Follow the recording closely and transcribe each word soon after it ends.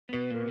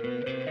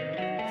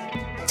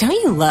Don't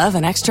you love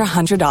an extra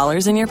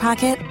 $100 in your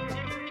pocket?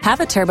 Have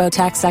a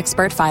TurboTax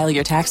expert file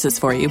your taxes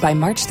for you by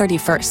March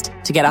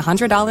 31st to get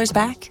 $100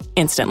 back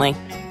instantly.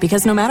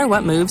 Because no matter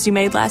what moves you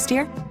made last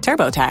year,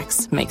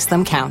 TurboTax makes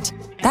them count.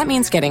 That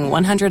means getting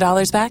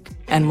 $100 back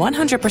and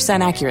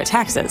 100% accurate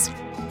taxes,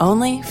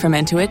 only from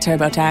Intuit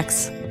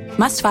TurboTax.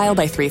 Must file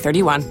by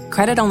 3/31.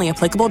 Credit only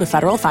applicable to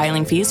federal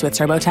filing fees with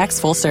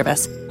TurboTax full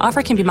service.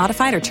 Offer can be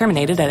modified or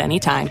terminated at any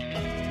time.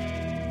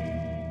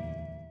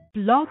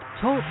 Blog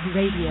Talk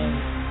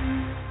Radio.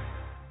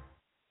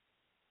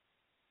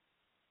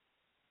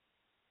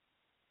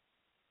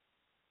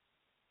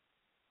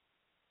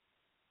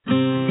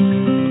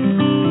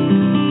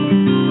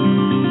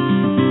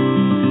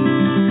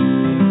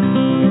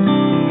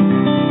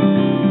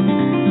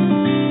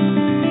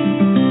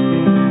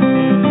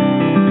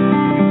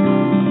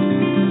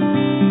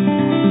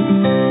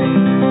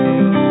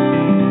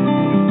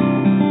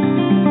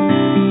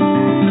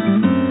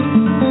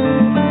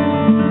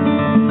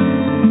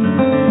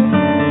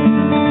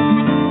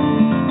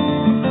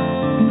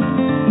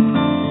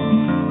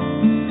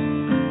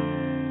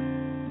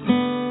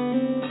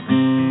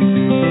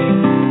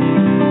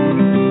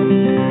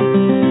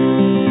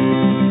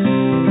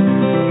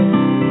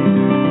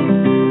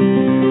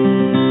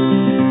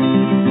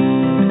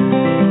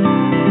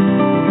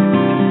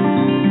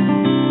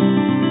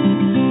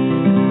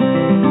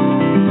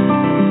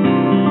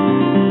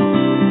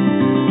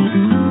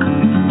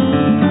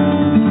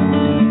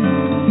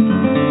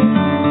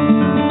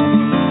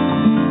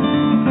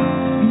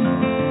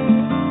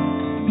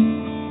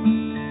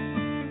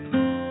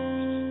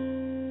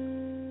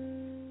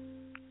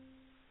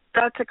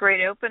 That's a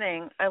great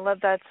opening. I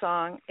love that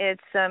song.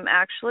 It's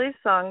actually a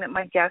song that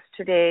my guest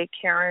today,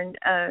 Carin,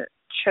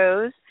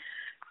 chose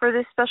for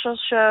this special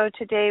show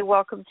today.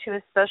 Welcome to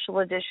a special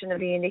edition of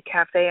the Indie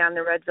Cafe on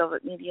the Red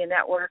Velvet Media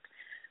Network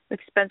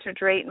with Spencer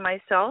Drake and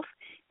myself.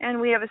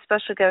 And we have a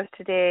special guest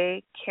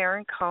today,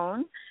 Carin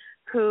Cohen,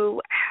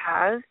 who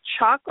has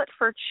Chocolate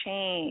for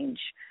Change,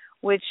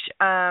 which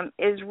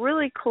is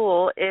really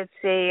cool. It's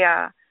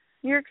a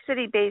New York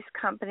City-based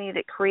company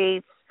that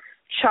creates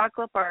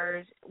chocolate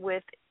bars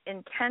with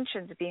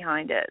intentions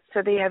behind it.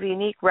 So they have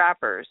unique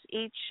wrappers.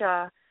 Each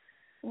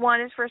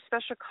one is for a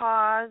special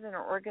cause and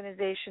an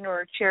organization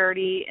or a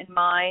charity in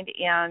mind.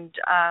 And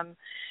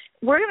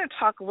we're going to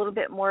talk a little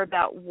bit more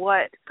about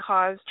what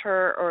caused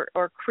her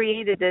or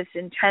created this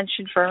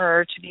intention for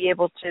her to be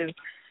able to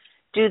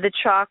do the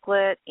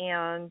chocolate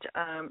and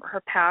her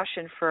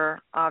passion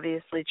for,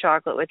 obviously,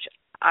 chocolate, which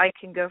I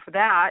can go for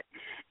that.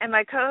 And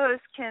my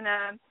co-host can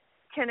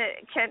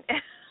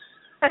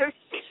I'm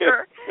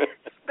sure.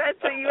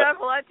 Spencer, you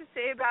have a lot to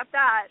say about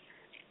that.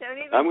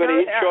 I'm going to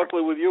eat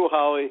chocolate with you,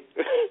 Holly.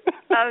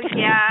 Oh,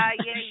 yeah.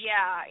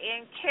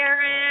 And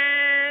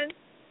Carin,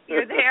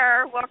 you're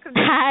there. Welcome to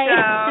the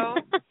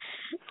show.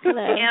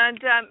 Hello.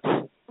 And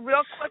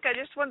real quick, I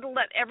just wanted to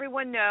let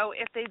everyone know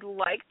if they'd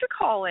like to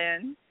call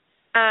in.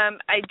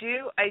 I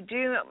do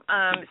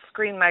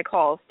screen my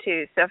calls,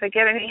 too. So if I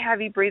get any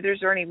heavy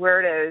breathers or any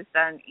weirdos,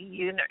 then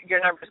your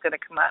number's going to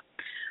come up.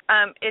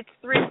 It's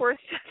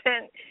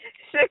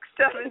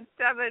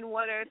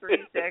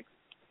 347-677-1036.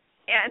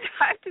 And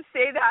I have to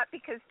say that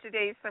because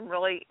today some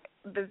really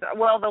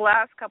bizarre, the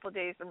last couple of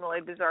days, some really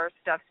bizarre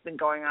stuff's been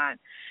going on.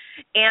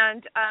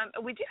 And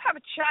we do have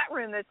a chat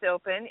room that's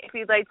open if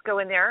you'd like to go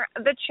in there.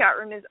 The chat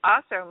room is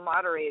also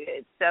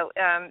moderated. So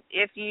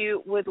if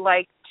you would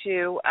like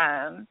to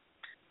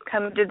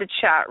come to the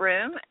chat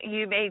room,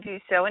 you may do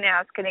so and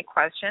ask any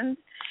questions.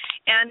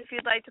 And if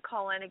you'd like to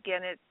call in,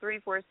 again, it's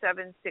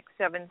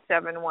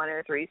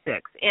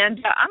 347-677-1036.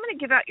 And I'm going to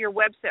give out your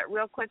website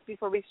real quick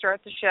before we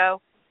start the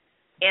show.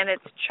 And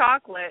it's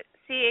chocolate,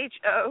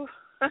 C-H-O,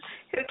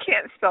 who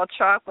can't spell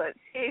chocolate,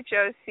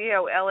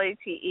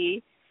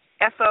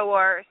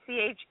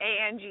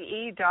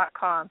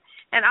 CHOCOLATEFORCHANGE.com.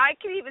 And I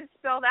can even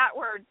spell that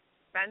word,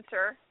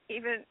 Spencer,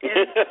 even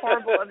as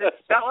horrible of a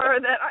speller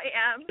that I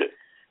am.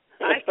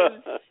 I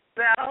can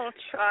spell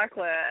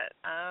chocolate.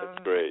 That's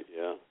great,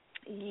 yeah.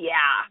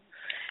 Yeah.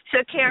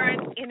 So,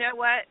 Carin, you know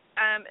what?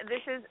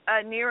 This is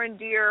near and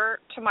dear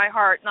to my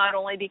heart, not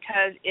only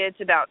because it's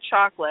about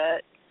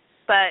chocolate,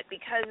 but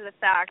because of the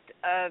fact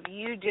of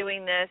you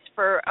doing this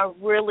for a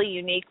really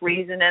unique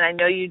reason. And I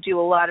know you do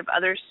a lot of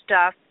other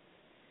stuff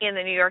in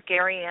the New York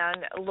area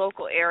and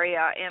local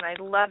area, and I'd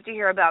love to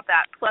hear about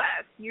that.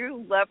 Plus,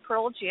 you love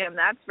Pearl Jam.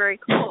 That's very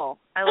cool.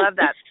 I love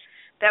that.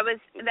 That was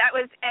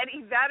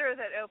Eddie Vedder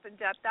that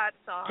opened up that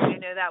song. I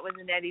know that was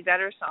an Eddie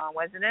Vedder song,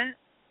 wasn't it?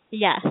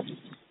 Yes.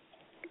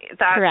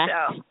 Thought correct.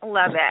 So.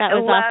 Love it. That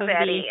was love off of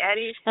Eddie.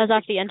 That was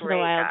off the Into the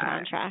Wild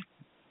soundtrack.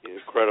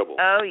 Incredible.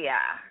 Oh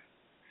yeah.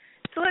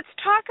 So let's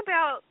talk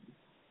about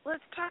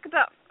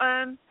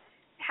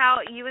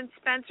how you and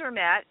Spencer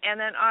met, and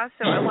then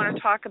also I want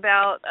to talk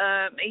about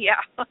I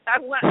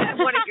want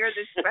to hear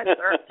this,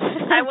 Spencer.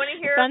 I want to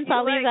hear. Spencer,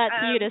 I'll leave that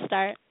to you to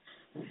start.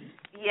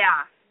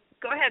 Yeah.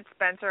 Go ahead,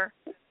 Spencer.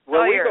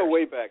 Well, we go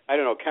way back. I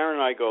don't know. Carin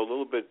and I go a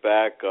little bit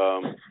back.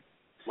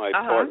 My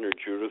partner,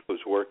 Judith,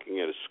 was working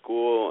at a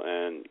school,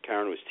 and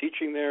Carin was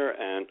teaching there,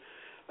 and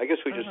I guess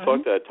we just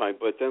talked that time,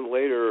 but then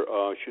later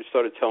she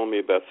started telling me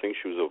about things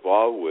she was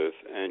involved with,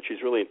 and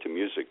she's really into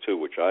music too,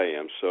 which I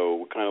am. So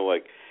we kind of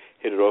like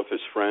hit it off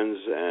as friends,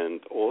 and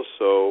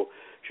also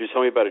she was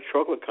telling me about a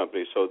chocolate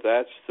company. So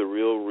that's the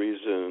real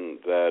reason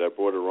that I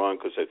brought her on,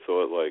 because I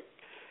thought, like,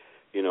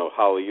 you know,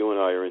 Holly, you and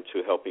I are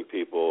into helping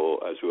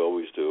people as we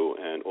always do,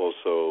 and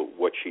also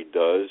what she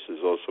does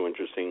is also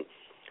interesting.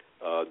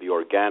 The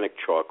organic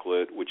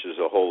chocolate, which is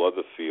a whole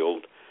other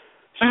field.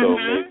 So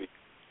maybe,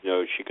 you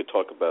know, she could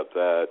talk about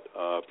that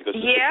because it's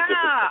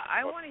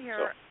I want to hear.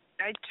 So.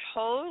 I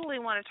totally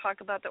want to talk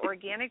about the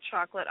organic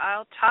chocolate.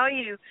 I'll tell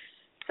you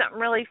something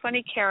really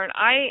funny, Carin.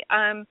 I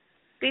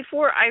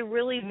before I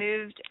really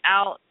moved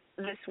out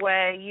this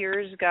way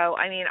years ago,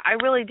 I mean, I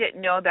really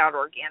didn't know about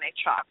organic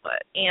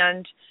chocolate,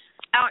 and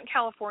out in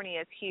California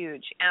it's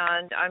huge,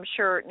 and I'm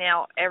sure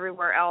now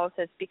everywhere else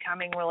it's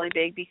becoming really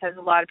big because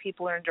a lot of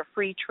people are into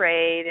free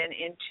trade and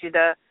into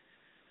the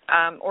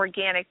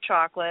organic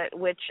chocolate,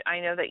 which I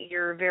know that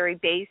you're very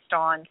based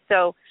on.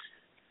 So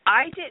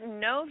I didn't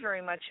know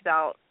very much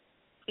about,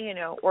 you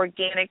know,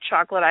 organic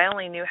chocolate. I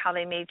only knew how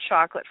they made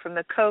chocolate from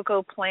the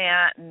cocoa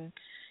plant and,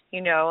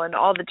 you know, and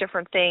all the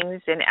different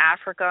things in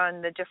Africa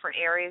and the different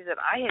areas that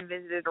I had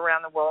visited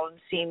around the world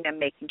and seen them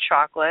making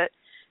chocolate.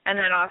 And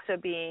then also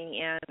being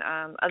in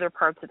other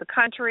parts of the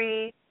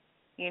country,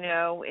 you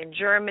know, in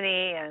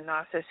Germany and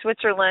also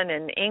Switzerland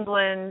and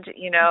England,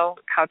 you know,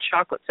 how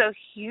chocolate's so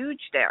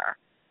huge there.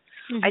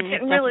 I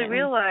didn't really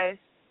realize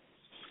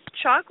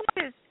chocolate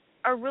is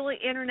a really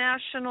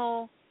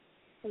international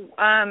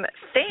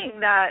thing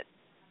that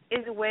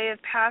is a way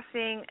of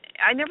passing.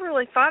 I never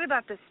really thought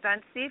about this,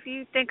 Spence. See if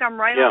you think I'm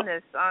right on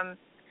this.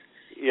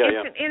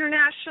 It's an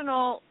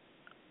international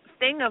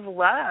thing of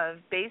love,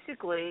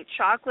 basically.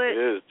 Chocolate.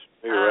 It is.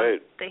 You're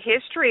right. The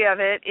history of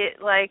it,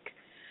 like,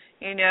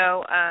 you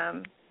know,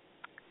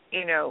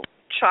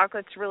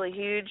 chocolate's really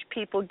huge.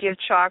 People give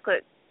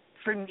chocolate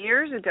from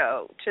years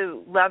ago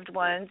to loved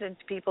ones and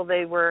to people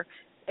they were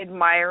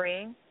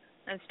admiring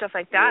and stuff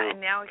like that.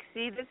 And now,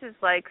 see, this is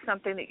like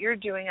something that you're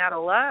doing out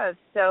of love.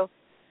 So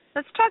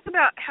let's talk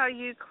about how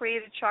you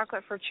created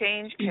Chocolate for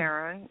Change,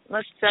 Carin.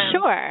 Let's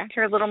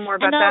hear a little more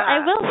about that. I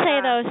will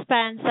say, though,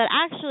 Spence, that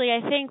actually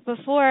I think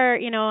before,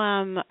 you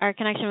know, our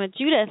connection with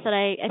Judith, that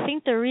I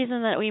think the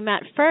reason that we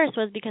met first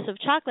was because of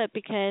chocolate,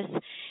 because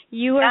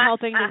you were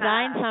helping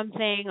design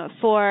something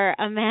for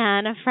a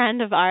man, a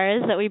friend of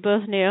ours that we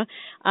both knew,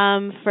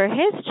 for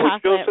his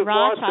chocolate,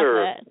 raw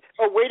chocolate.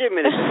 Oh, wait a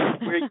minute.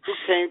 You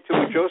came to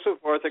a Joseph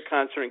Arthur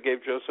concert and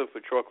gave Joseph a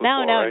chocolate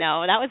bar, right?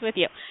 No, that was with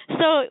you.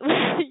 So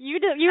you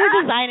were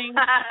designing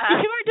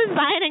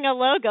a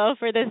logo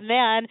for this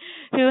man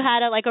who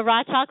had a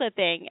raw chocolate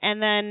thing,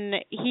 and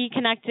then he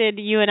connected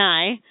you and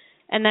I,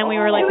 and then we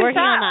were like working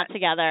on that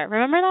together.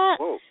 Remember that?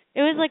 Whoa.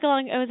 It was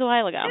it was a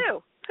while ago.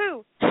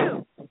 Who?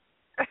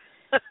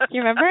 Do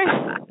you remember?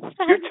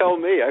 You tell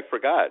me. I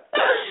forgot. All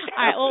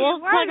right. Well,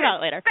 we'll talk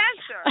about it later.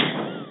 Spencer.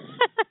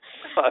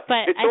 But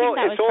I think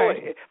that was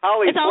first.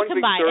 Holly, it's all one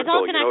combined. big circle. It's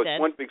all connected. You know,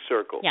 it's one big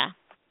circle. Yeah.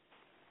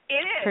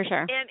 It is. For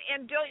sure.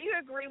 And don't you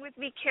agree with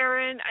me,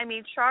 Carin? I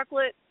mean,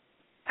 chocolate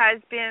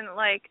has been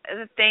like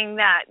the thing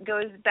that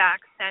goes back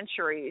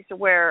centuries,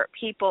 where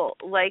people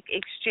like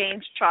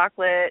exchange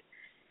chocolate.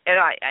 And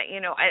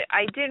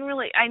I didn't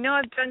really. I know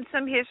I've done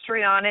some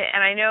history on it,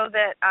 and I know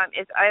that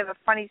I have a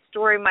funny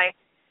story.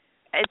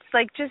 It's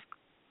like just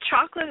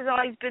chocolate has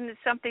always been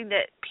something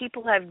that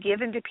people have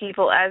given to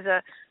people as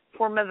a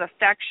form of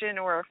affection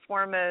or a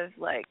form of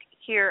like,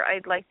 here,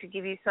 I'd like to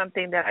give you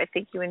something that I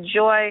think you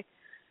enjoy.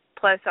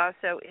 Plus,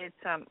 also, it's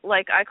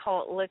like I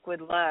call it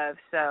liquid love.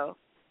 So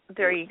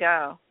there you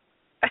go.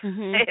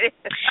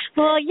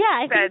 Well,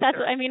 yeah, I think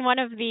that's. I mean, one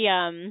of the.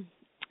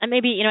 And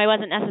maybe, I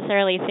wasn't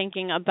necessarily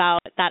thinking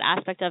about that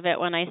aspect of it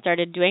when I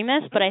started doing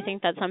this, but I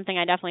think that's something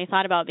I definitely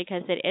thought about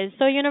because it is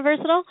so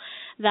universal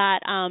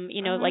that,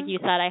 like you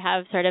said, I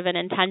have sort of an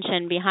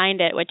intention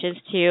behind it, which is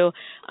to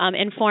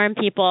inform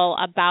people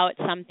about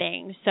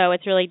something. So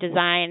it's really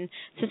designed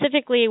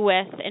specifically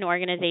with an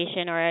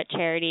organization or a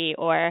charity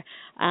or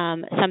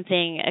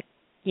something,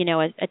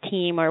 a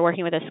team or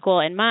working with a school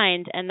in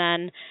mind, and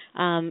then,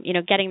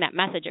 getting that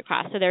message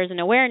across. So there's an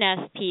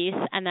awareness piece,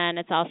 and then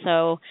it's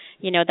also,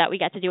 that we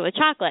get to do it with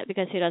chocolate,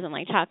 because who doesn't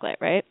like chocolate,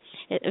 right?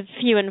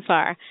 Few and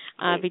far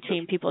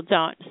between people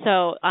don't.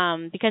 So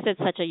because it's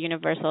such a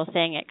universal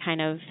thing, it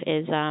kind of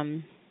is,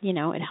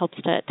 it helps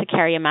to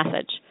carry a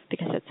message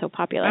because it's so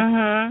popular.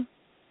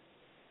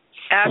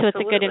 Absolutely. So it's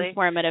a good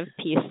informative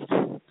piece.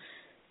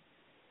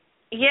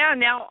 Yeah,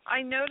 now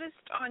I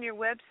noticed on your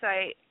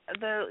website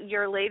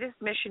your latest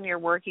mission you're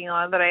working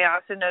on, but I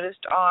also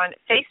noticed on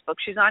Facebook.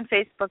 She's on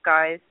Facebook,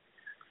 guys,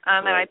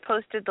 and I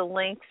posted the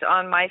links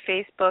on my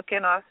Facebook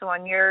and also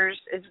on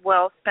yours as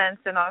well, Spence,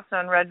 and also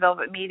on Red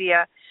Velvet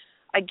Media.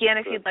 Again,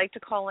 if you'd like to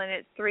call in,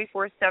 it's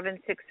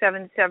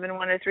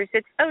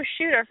 347-677-1036. Oh,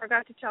 shoot, I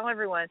forgot to tell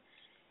everyone.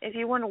 If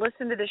you want to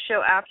listen to the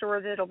show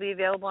afterwards, it'll be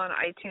available on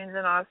iTunes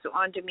and also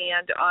on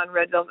demand on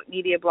Red Velvet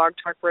Media Blog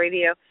Talk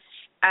Radio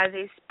as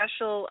a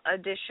special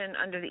edition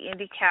under the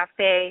Indie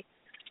Cafe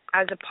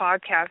as a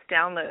podcast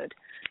download.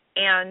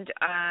 And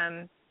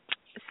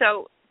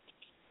so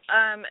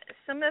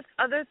some of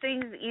the other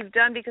things that you've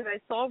done, because I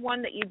saw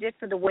one that you did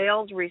for the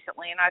whales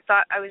recently, and I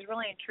thought I was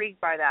really intrigued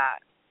by that.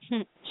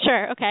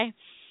 Sure, okay.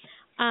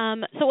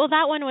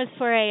 That one was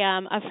for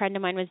a friend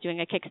of mine was doing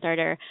a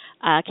Kickstarter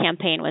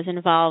campaign, was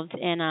involved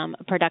in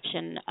a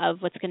production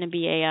of what's going to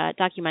be a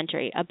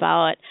documentary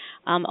about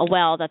a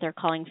well that they're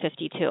calling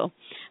 52. So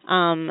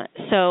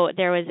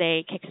there was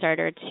a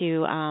Kickstarter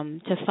to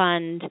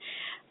fund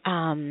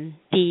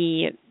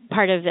the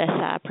part of this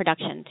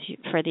production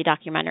for the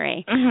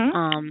documentary.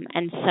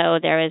 And so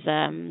there was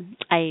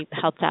I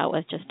helped out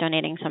with just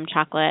donating some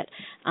chocolate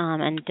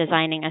and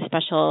designing a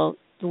special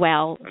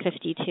Well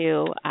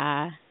 52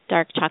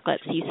 dark chocolate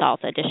sea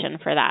salt edition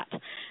for that.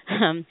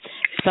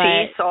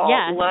 Sea salt,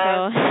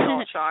 love sea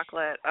salt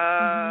chocolate.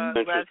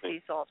 Love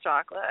sea salt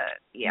chocolate.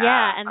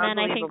 Yeah, and then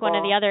I think one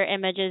of the other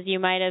images you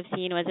might have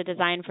seen was a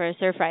design for a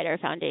Surfrider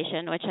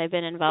Foundation, which I've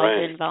been involved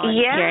in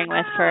volunteering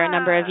with for a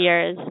number of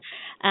years.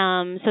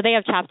 So they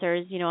have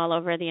chapters, all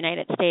over the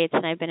United States,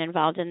 and I've been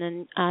involved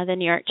in the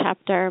New York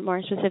chapter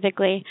more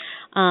specifically.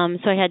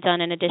 So I had done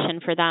an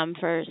edition for them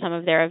for some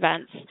of their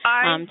events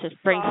to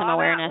bring some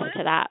awareness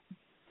to that.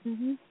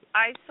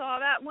 I saw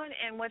that one,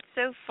 and what's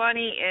so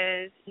funny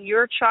is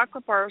your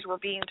chocolate bars were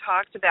being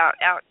talked about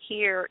out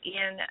here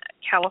in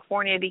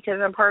California,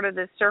 because I'm part of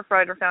the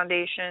Surfrider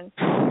Foundation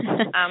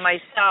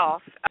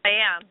myself. I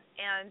am,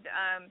 and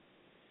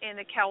in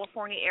the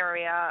California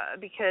area,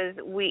 because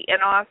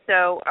and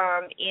also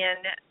in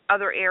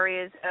other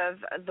areas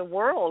of the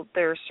world,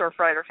 there's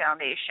Surfrider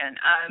Foundation.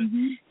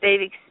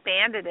 They've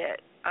expanded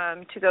it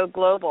to go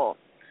global.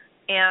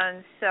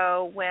 And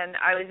so when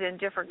I was in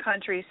different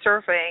countries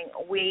surfing,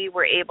 we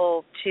were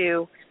able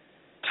to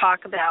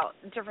talk about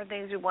different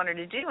things we wanted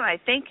to do. And I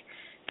think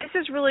this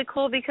is really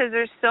cool, because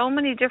there's so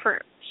many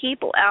different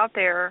people out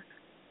there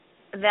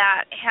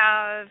that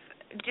have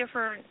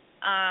different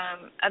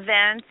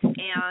events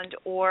and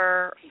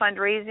or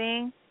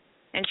fundraising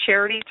and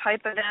charity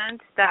type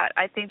events that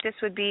I think this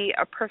would be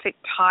a perfect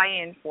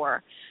tie-in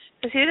for.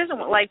 Because who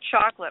doesn't like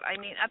chocolate? I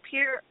mean, up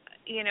here,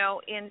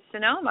 in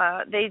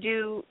Sonoma, they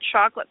do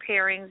chocolate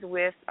pairings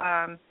with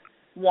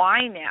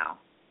wine now,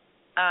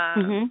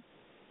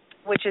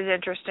 which is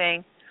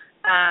interesting.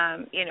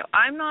 I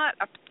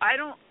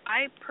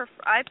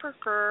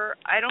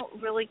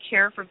don't really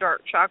care for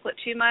dark chocolate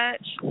too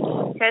much.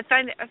 I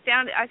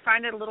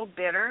find it a little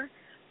bitter,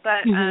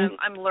 but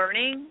I'm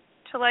learning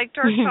to like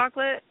dark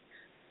chocolate.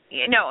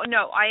 No,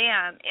 I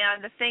am.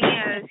 And the thing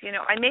is,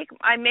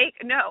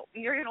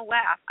 you're going to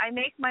laugh. I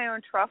make my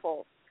own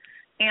truffles.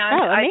 And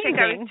I think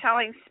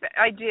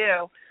I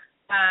do.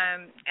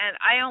 And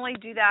I only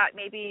do that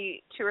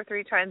maybe 2 or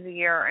 3 times a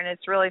year. And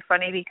it's really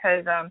funny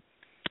because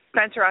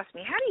Spencer asked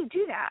me, how do you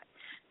do that?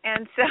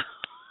 And so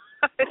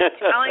I was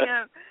telling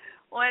him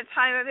one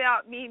time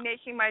about me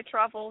making my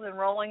truffles and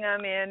rolling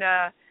them in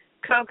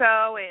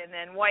cocoa and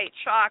then white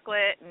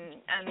chocolate.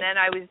 And then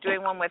I was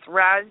doing one with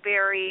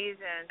raspberries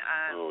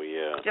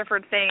and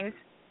different things.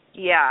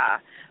 Yeah.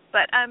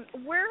 But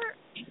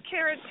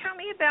Carin, tell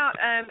me about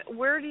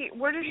where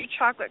does your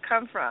chocolate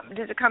come from?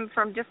 Does it come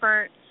from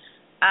different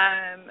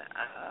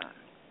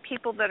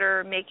people that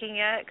are making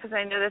it? Because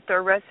I know that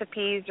their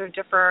recipes are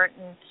different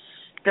and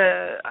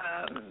the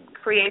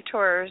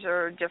creators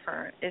are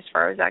different as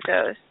far as that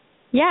goes.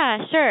 Yeah,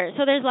 sure.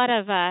 So there's a lot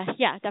of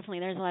definitely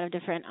there's a lot of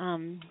different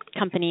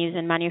companies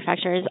and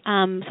manufacturers.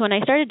 So when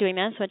I started doing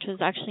this, which was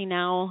actually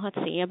now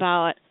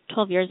about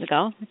 12 years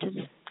ago, which is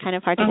kind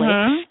of hard to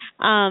believe.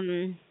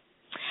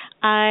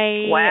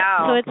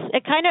 So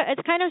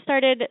it's kind of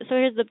started. So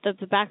here's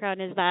the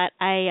background is that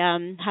I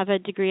have a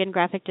degree in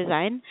graphic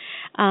design.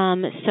 So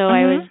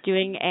I was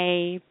doing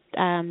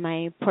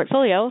my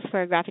portfolio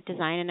for graphic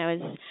design, and I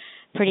was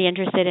pretty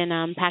interested in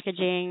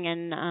packaging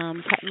and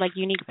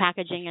unique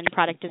packaging and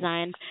product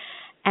design.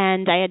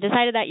 And I had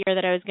decided that year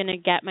that I was going to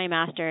get my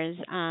master's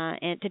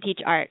to teach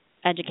art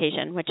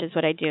education, which is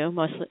what I do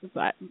mostly,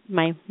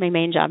 my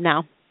main job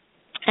now.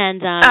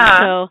 And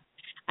so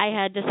I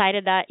had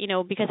decided that,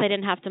 because I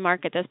didn't have to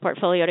market this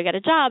portfolio to get a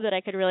job, that I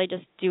could really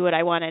just do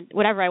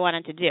whatever I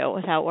wanted to do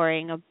without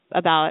worrying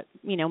about,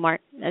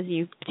 as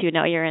you two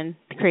know, you're in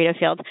the creative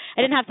field.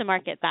 I didn't have to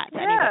market that to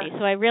anybody.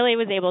 So I really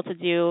was able to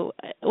do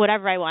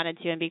whatever I wanted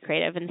to and be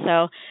creative. And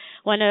so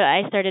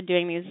I started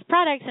doing these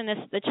products, and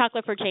the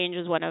Chocolate for Change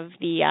was one of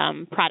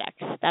the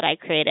products that I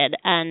created.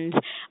 And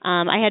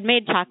I had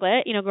made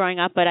chocolate, growing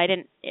up, but I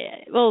didn't,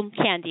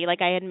 candy.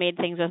 Like I had made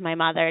things with my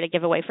mother to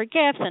give away for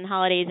gifts and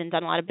holidays and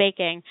done a lot of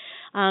baking.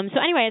 So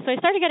I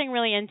started getting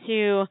really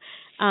into,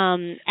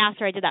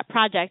 after I did that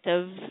project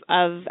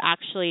of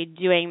actually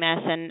doing this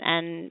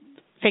and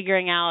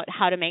figuring out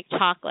how to make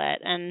chocolate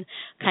and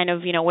kind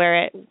of,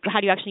 how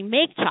do you actually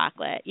make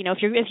chocolate,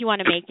 if you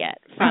want to make it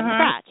from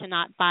scratch and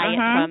not buy it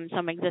from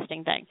some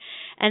existing thing.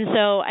 And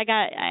so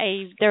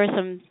there were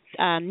some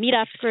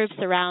meetup groups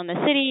around the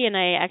city, and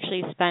I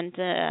actually spent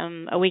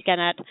a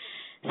weekend at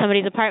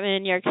somebody's apartment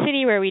in New York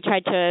City where we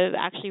tried to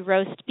actually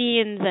roast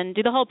beans and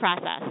do the whole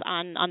process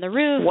on the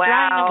roof,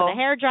 drying them with a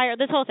hair dryer,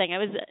 this whole thing. It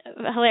was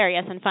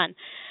hilarious and fun.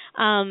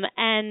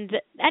 And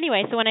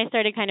anyway, so when I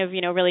started kind of,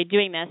 really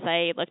doing this,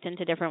 I looked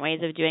into different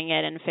ways of doing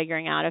it and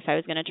figuring out if I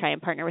was going to try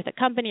and partner with a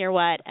company or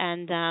what.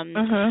 And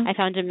I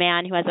found a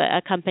man who has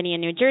a company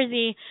in New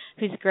Jersey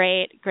who's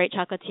great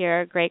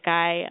chocolatier, great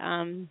guy,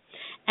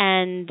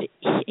 and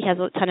he has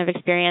a ton of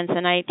experience,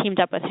 and I teamed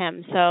up with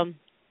him. So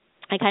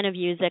I kind of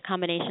used a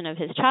combination of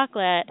his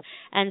chocolate,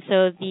 and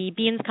so the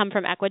beans come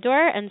from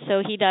Ecuador, and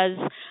so he does,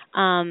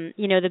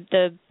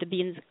 the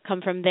beans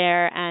come from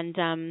there,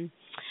 and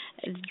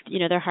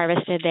they're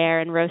harvested there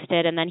and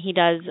roasted, and then he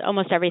does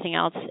almost everything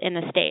else in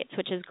the States,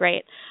 which is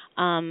great.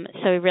 So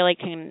he really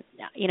can,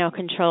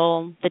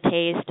 control the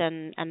taste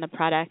and the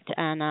product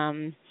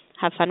and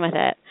have fun with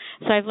it.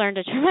 So I've learned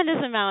a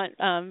tremendous amount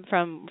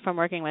from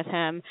working with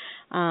him.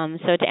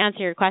 So to answer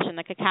your question,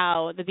 the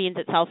cacao, the beans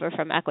itself are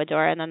from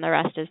Ecuador, and then the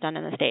rest is done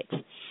in the States.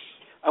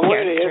 I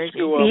wanted to ask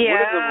you, what are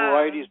the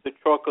varieties of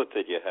chocolate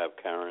that you have,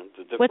 Carin?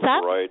 The different What's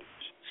that? Varieties.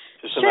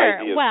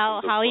 Sure.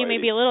 Well, Holly, you may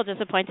be a little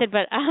disappointed,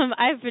 but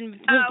I've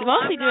been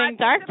mostly doing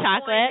dark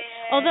chocolate.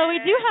 Although I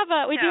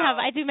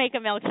do make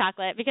a milk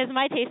chocolate because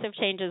my tastes have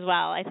changed as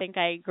well. I think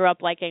I grew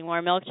up liking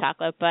more milk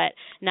chocolate, but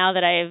now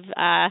that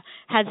I've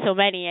had so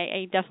many,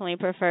 I definitely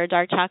prefer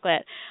dark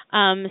chocolate.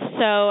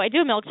 So I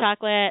do milk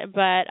chocolate,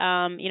 but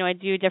I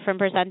do different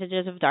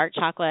percentages of dark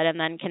chocolate and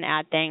then can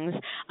add things.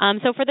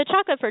 So for the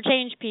chocolate for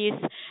change piece,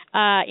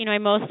 I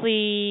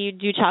mostly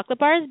do chocolate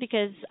bars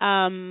because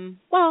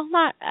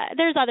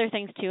there's other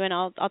things too, and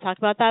I'll talk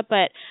about that.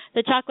 But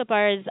the chocolate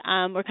bars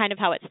were kind of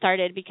how it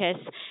started because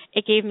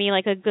it gave me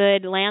like a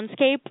good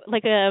landscape,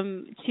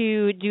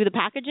 to do the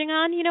packaging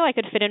on. I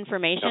could fit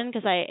information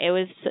because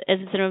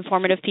it's an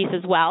informative piece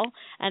as well.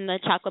 And the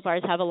chocolate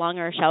bars have a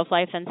longer shelf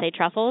life than say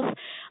truffles.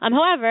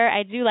 However,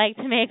 I do like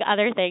to make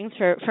other things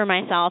for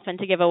myself and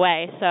to give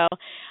away. So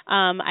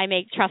I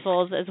make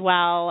truffles as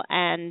well,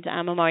 and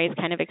I'm always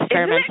kind of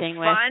experimenting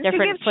with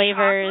different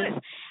flavors.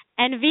 Chocolate?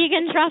 And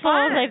vegan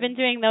truffles, I've been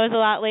doing those a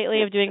lot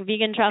lately. Of doing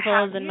vegan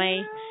truffles, and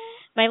my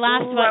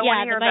last one,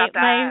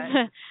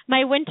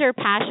 my winter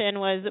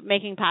passion was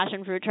making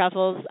passion fruit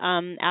truffles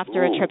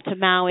after a trip to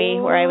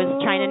Maui, where I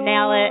was trying to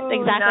nail it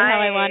exactly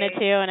how I wanted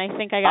to, and I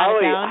think I got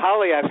it down.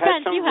 Holly, I've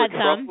had some of her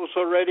truffles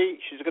already.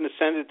 She's going to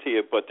send it to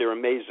you, but they're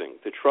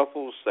amazing. The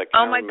truffles that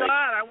Carin makes.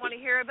 God, I want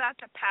to hear about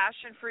the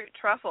passion fruit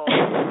truffles.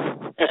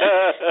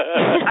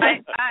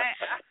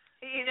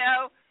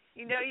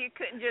 You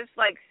couldn't just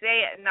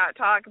say it and not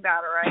talk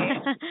about it,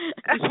 right?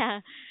 Yeah.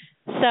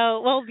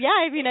 So,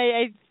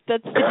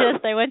 that's the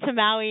gist. I went to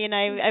Maui, and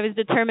I was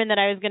determined that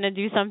I was going to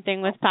do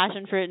something with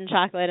passion fruit and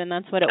chocolate, and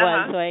that's what it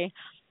was. So I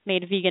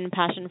made vegan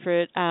passion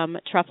fruit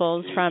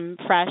truffles from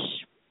fresh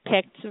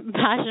picked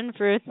passion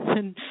fruits,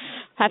 and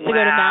have to go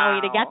to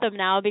Maui to get them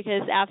now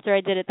because after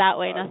I did it that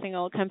way, nothing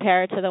will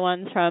compare to the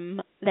ones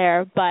from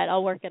there. But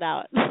I'll work it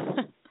out.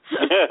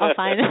 I'll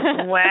find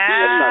it.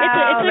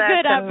 Wow, it's a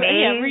good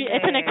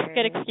it's a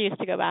good excuse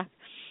to go back.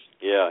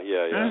 Yeah.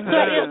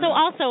 Mm-hmm. So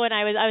also when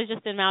I was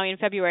just in Maui in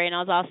February, and I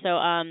was also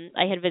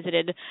I had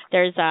visited.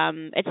 There's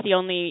it's the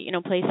only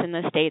place in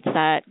the States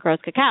that grows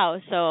cacao.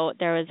 So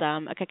there was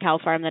a cacao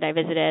farm that I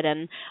visited,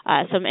 and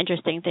some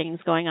interesting things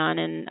going on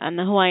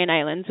the Hawaiian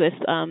Islands with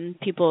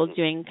people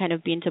doing kind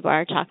of bean to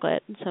bar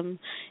chocolate. And some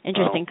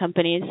interesting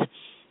companies.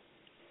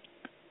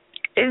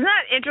 Isn't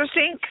that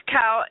interesting,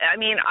 cacao? I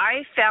mean,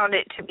 I found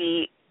it to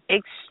be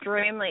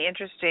extremely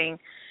interesting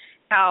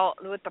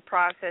what the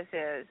process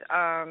is.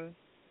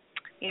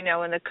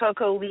 And the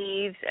cocoa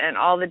leaves and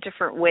all the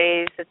different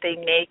ways that they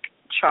make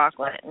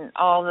chocolate and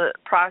all the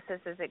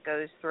processes it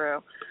goes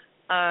through.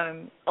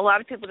 A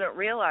lot of people don't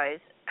realize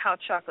how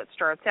chocolate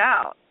starts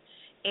out.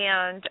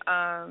 And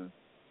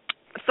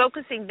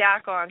focusing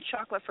back on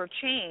chocolate for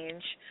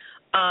change,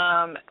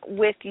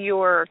 with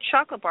your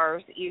chocolate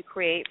bars that you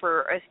create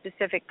for a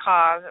specific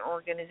cause, an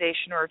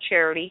organization, or a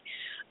charity,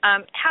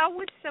 how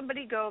would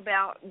somebody go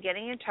about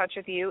getting in touch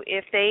with you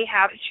if they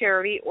have a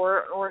charity or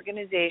an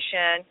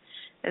organization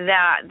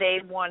that they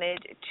wanted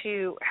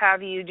to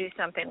have you do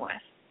something with?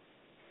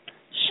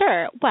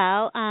 Sure.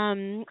 Well,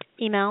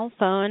 email,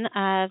 phone,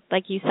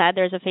 like you said,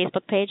 there's a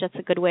Facebook page. That's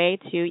a good way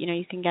to,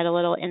 you can get a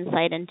little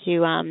insight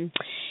into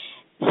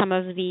some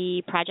of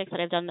the projects that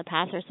I've done in the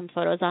past. There's some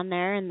photos on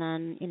there, and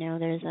then,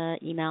 there's an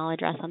email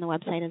address on the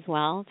website as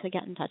well to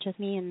get in touch with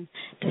me and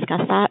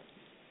discuss that.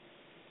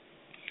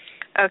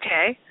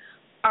 Okay.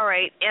 All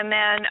right. And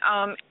then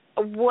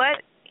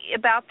what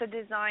about the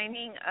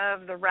designing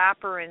of the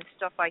wrapper and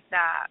stuff like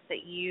that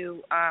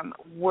you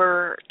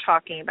were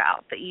talking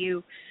about, that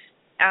you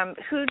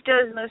who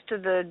does most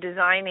of the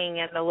designing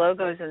and the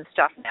logos and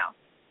stuff now?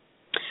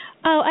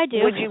 Oh, I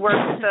do. Would you work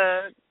with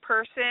the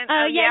person?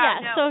 Yeah.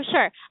 No. So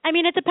sure. I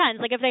mean, it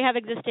depends. Like if they have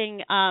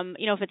existing,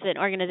 if it's an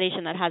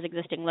organization that has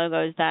existing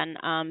logos, then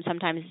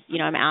sometimes,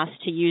 I'm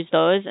asked to use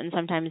those, and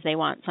sometimes they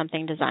want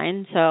something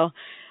designed. So,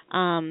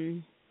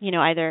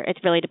 either it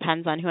really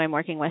depends on who I'm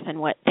working with and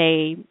what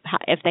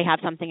if they have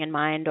something in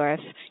mind, or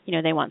if,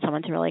 they want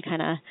someone to really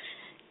kind of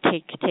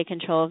take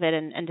control of it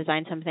and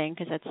design something,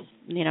 because it's,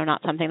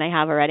 not something they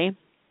have already.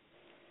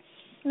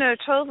 No,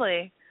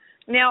 totally.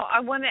 Now, I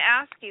want to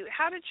ask you,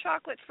 how did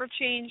Chocolate for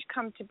Change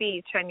come to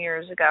be 10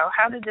 years ago?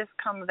 How did this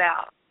come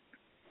about?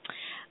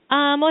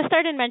 Well, I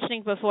started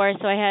mentioning before,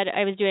 so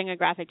I was doing a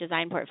graphic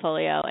design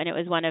portfolio, and it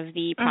was one of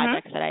the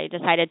projects that I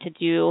decided to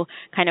do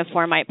kind of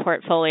for my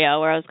portfolio,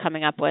 where I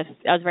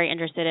was very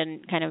interested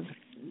in kind of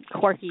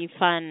quirky,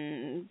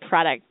 fun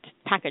product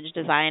package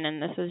design,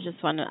 and this was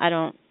just one. I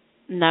don't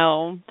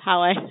know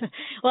how I,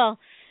 so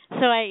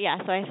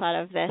I thought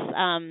of this.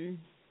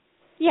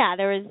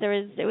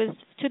 It was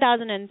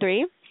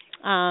 2003.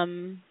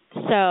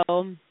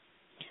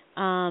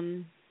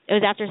 It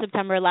was after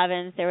September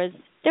 11th. There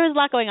was a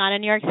lot going on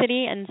in New York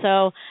City, and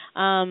so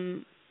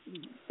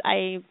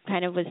I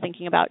kind of was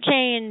thinking about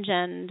change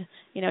and,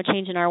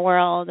 change in our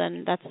world,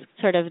 and that's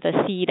sort of the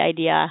seed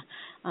idea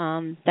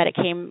that it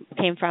came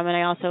from. And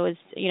I also was,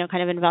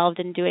 kind of involved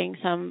in doing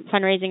some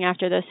fundraising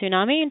after the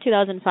tsunami in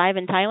 2005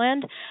 in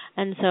Thailand,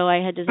 and so I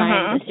had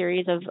designed a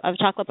series of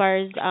chocolate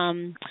bars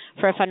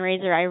for a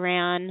fundraiser I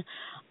ran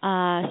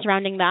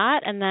surrounding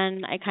that, and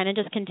then I kind of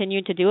just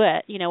continued to do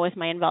it, with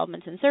my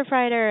involvements in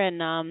Surfrider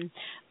and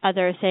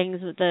other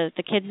things. The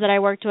kids that I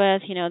worked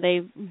with,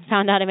 they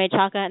found out I made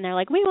chocolate, and they're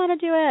like, we want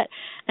to do it.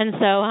 And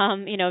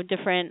so,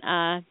 different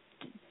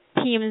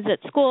teams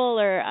at school,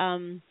 or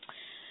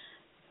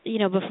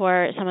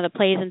before some of the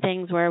plays and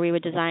things, where we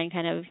would design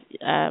kind of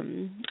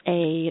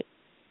a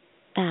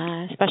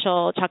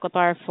special chocolate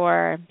bar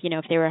for,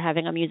 if they were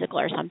having a musical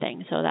or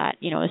something, so that,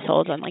 it was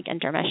sold on like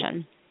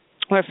intermission.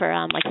 Or for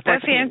sports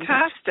That's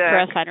fantastic. For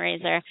a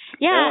fundraiser.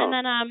 Yeah, and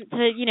then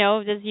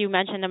as you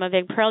mentioned, I'm a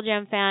big Pearl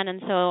Jam fan,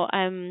 and so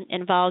I'm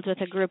involved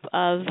with a group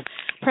of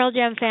Pearl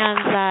Jam fans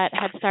that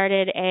had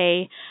started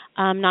a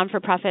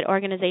non-for-profit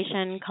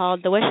organization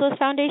called the Wishlist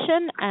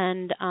Foundation,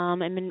 and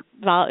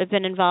I've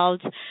been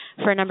involved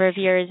for a number of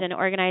years in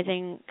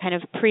organizing kind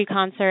of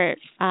pre-concert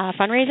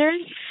fundraisers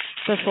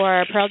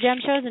before Pearl Jam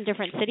shows in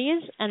different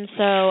cities, and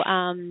so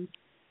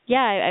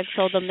I've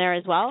sold them there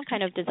as well,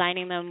 kind of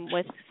designing them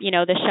with,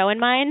 the show in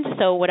mind.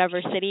 So whatever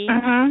city,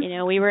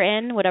 we were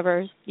in,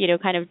 whatever,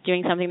 kind of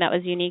doing something that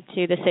was unique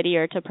to the city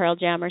or to Pearl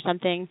Jam or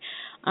something.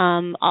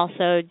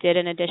 Also did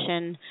an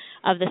edition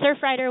of the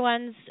Surfrider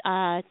ones.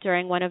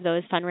 During one of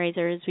those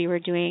fundraisers, we were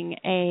doing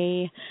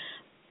a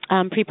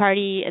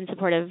pre-party in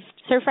support of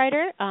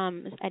Surfrider.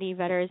 Eddie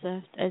Vedder is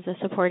a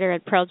supporter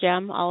at Pearl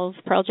Jam, all of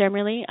Pearl Jam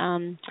really,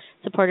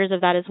 supporters of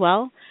that as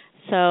well.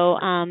 So,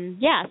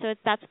 so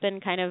that's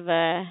been kind of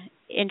a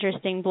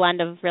interesting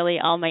blend of really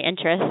all my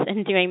interests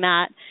in doing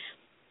that.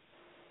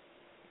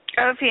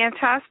 Oh,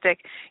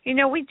 fantastic!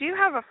 We do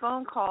have a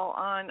phone call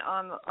on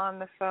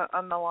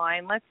the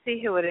line. Let's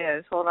see who it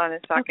is. Hold on a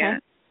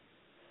second.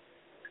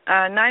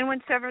 Okay.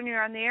 917,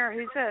 you're on the air.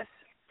 Who's this?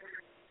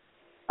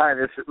 Hi,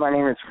 my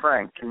name is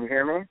Frank. Can you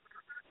hear me?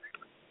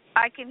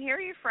 I can hear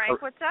you,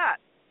 Frank. What's up?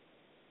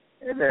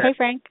 Hey there. Hey,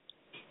 Frank.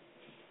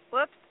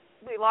 Whoops,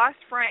 we lost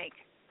Frank.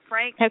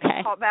 Frank,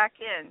 okay. Call back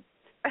in.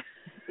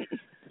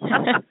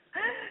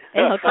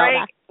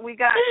 Frank, we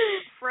got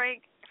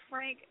Frank.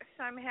 Frank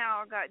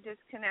somehow got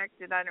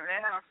disconnected. I don't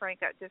know how Frank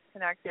got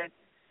disconnected.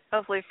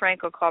 Hopefully,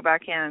 Frank will call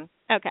back in.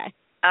 Okay.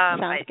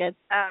 Sounds good.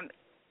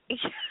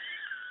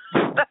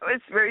 That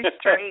was very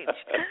strange.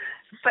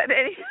 But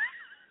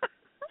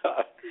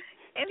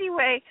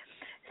anyway,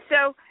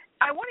 so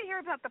I want to hear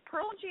about the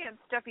Pearl Jam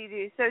stuff you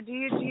do. So do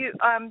you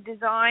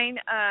design?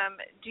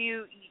 Do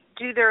you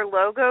do their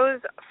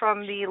logos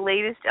from the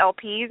latest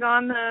LPs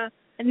on the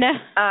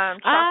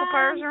chocolate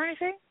bars or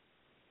anything?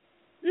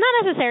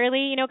 Not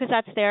necessarily, because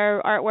that's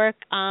their artwork.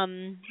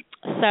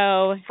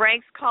 So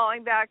Frank's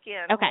calling back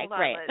in. Okay, Hold on,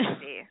 great.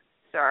 Let's see.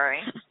 Sorry.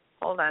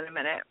 Hold on a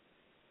minute.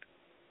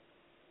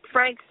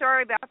 Frank,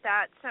 sorry about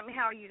that.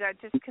 Somehow you got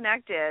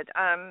disconnected.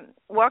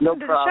 Welcome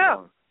to the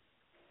show.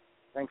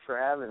 Thanks for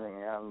having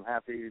me. I'm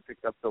happy you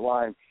picked up the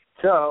line.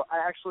 So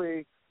I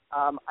actually,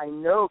 I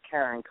know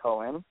Carin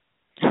Cohen.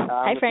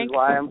 Hi, Frank. This is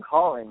why I'm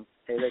calling.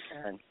 Hey there,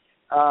 Carin.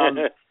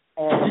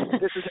 And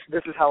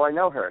this is how I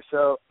know her.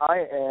 So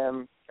I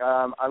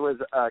was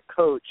a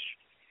coach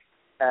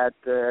at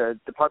the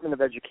Department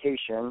of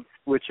Education,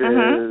 which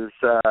is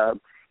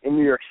in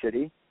New York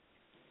City.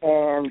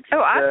 And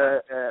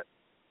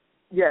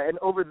and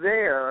over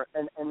there,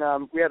 and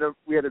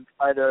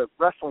I had a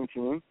wrestling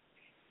team,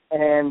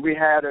 and we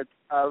had a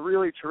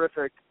really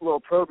terrific little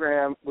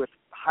program with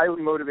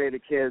highly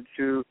motivated kids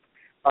who,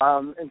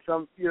 in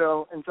some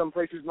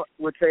places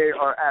would say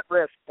are at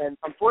risk. And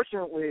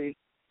unfortunately,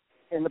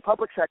 in the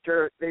public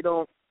sector, they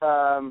don't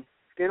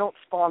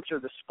sponsor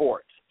the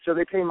sport. So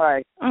they pay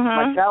my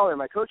salary,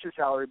 my coach's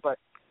salary, but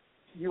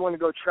you want to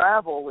go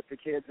travel with the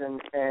kids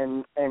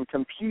and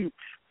compete,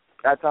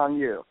 that's on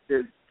you.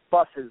 There's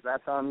buses,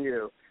 that's on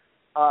you.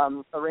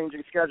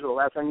 Arranging schedule,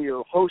 that's on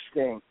you.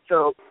 Hosting,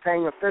 so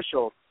paying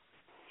officials.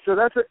 So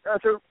that's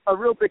a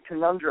real big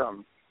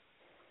conundrum.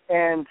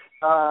 And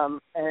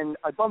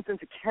I bumped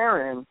into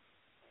Carin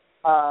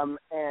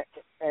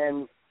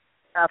And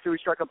after we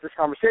struck up this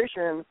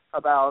conversation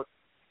about,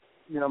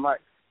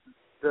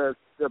 the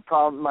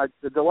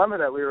dilemma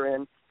that we were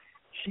in,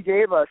 she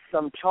gave us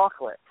some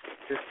chocolate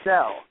to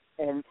sell,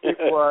 and it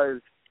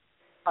was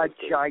a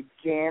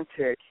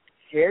gigantic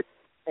hit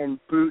and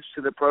boost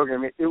to the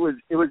program. It was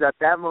at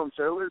that moment.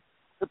 So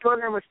the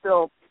program was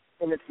still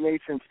in its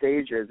nascent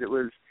stages.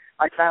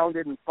 I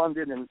founded and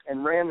funded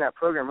and ran that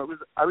program. It was,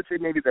 I would say,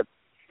 maybe the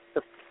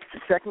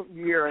second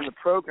year in the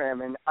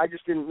program, and I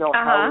just didn't know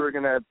how we were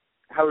gonna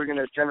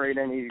generate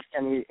any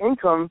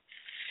income.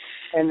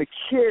 And the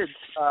kids,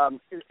 a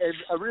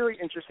really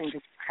interesting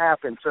thing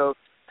happened. So,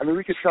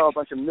 we could sell a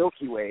bunch of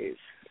Milky Ways,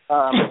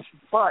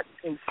 but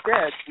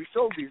instead we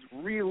sold these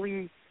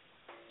really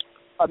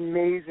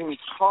amazing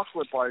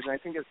chocolate bars. And I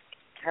think, as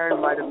Carin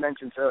might have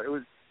mentioned, so it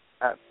was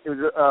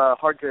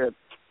hard to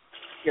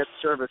get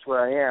service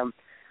where I am.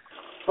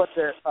 But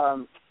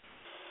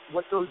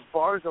what those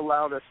bars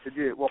allowed us to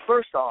do, well,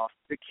 first off,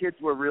 the kids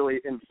were really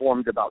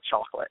informed about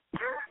chocolate.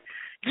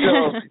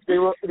 So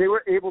they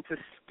were able to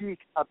speak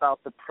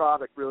about the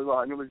product really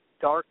well, and it was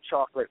dark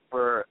chocolate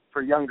for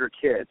younger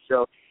kids.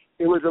 So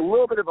it was a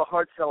little bit of a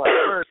hard sell at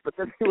first, but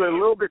then they were a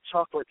little bit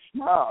chocolate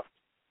snobs,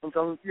 and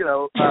some,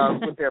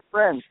 with their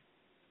friends,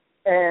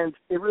 and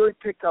it really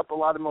picked up a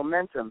lot of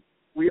momentum.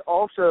 Carin.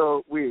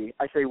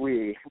 I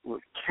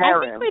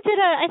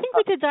think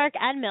we did dark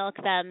and milk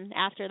then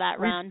after that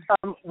round.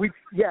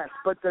 Yes,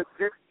 but the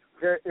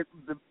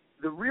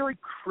really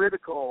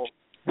critical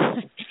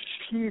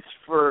piece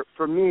for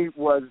me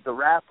was the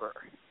wrapper.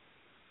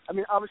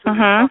 Obviously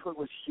the chocolate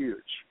was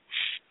huge,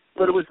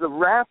 but it was the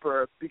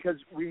wrapper, because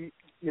we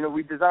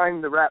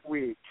designed the wrap.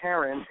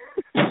 Carin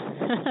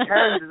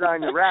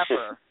designed the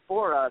wrapper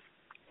for us,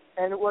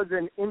 and it was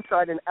an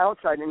inside and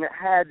outside, and it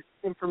had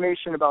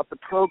information about the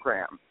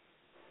program.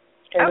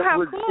 And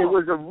it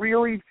was a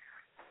really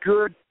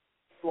good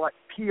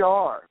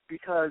PR,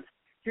 because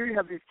here you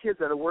have these kids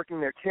that are working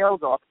their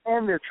tails off,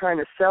 and they're trying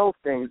to sell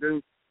things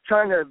and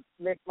trying to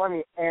make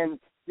money, and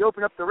you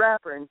open up the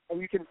wrapper, and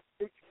you can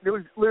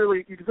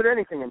put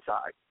anything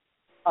inside.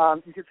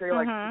 You could say,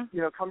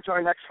 come to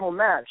our next home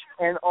match,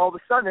 and all of a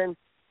sudden,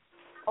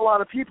 a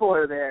lot of people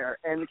are there,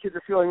 and the kids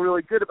are feeling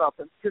really good about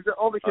them, because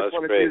all the kids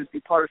want to do is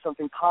be part of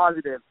something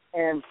positive.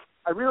 And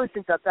I really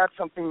think that that's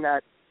something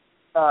that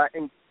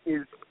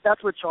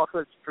that's what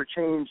Chocolates for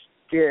Change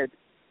did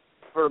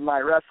for my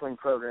wrestling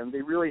program.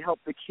 They really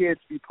helped the kids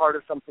be part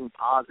of something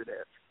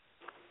positive.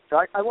 So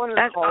I wanted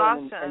to call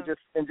in and just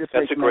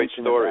that's a great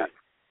story.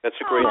 That's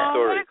a great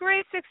story. What a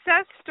great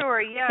success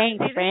story. Yeah.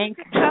 Thanks, Frank.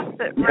 The success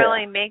that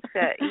really makes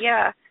it.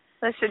 Yeah.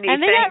 Listen to you.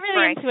 And they got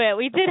really into it.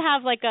 We did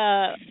have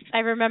I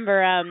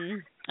remember,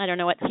 I don't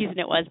know what season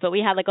it was, but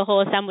we had a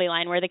whole assembly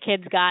line where the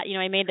kids got,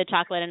 I made the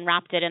chocolate and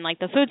wrapped it in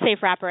the food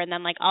safe wrapper, and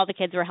then all the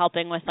kids were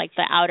helping with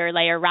the outer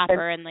layer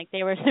wrapper, and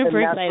they were super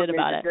excited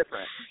about it.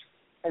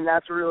 And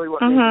that's really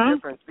what made the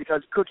difference,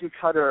 because cookie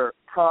cutter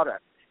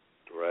product.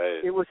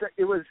 Right. It was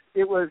clearly.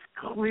 It was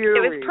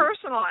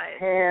personalized.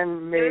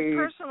 Handmade. It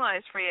was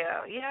personalized for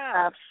you.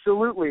 Yeah.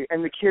 Absolutely,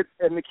 and the kids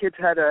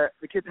had a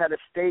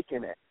stake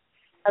in it.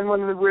 And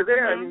when we were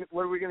there,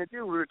 what are we going to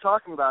do? We were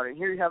talking about it. And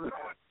here you have a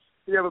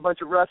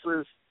bunch of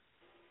wrestlers,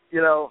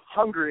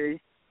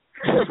 hungry,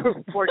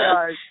 poor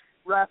guys,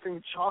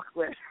 wrapping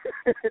chocolate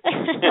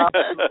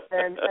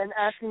and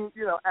asking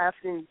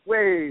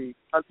way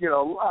a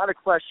lot of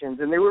questions,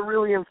 and they were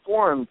really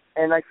informed.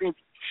 And I think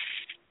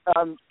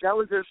it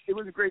was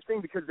a great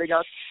thing, because they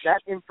got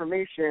that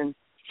information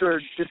sort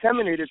of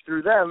disseminated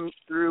through them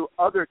through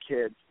other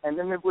kids, and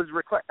then it was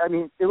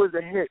it was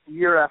a hit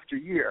year after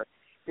year.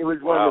 It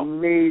was one of the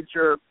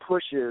major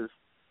pushes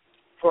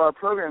for our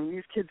program.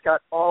 These kids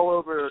got all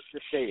over the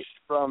state,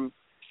 from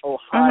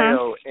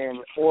Ohio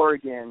and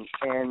Oregon,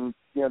 and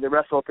they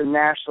wrestle at the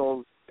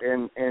Nationals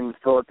in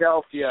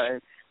Philadelphia.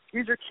 And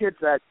these are kids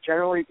that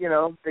generally,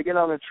 they get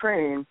on a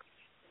train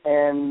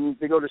and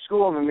they go to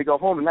school and then they go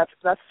home, and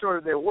that's sort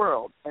of their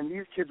world. And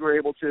these kids were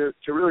able to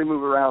really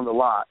move around a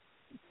lot.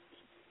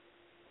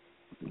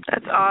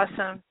 That's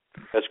awesome.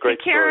 That's great.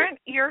 Hey, Carin,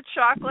 your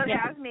chocolate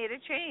has made a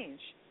change.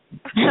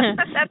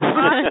 That's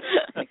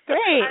awesome.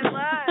 Great. I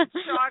love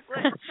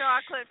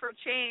chocolate for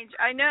change.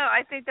 I know.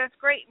 I think that's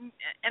great.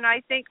 And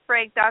I think,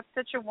 Frank, that's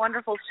such a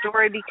wonderful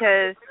story,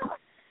 because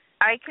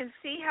I can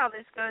see how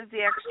this goes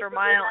the extra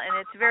mile, and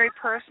it's very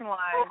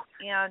personalized.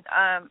 And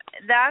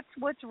that's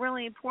what's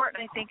really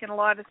important, I think, in a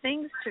lot of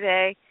things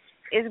today,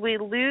 is we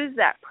lose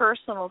that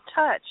personal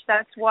touch.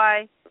 That's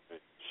why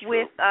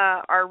with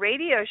our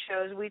radio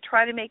shows, we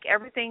try to make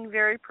everything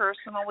very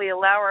personal. We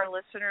allow our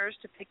listeners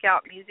to pick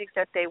out music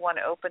that they want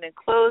to open and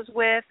close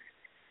with,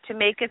 to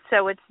make it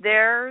so it's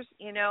theirs.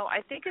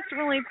 I think it's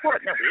really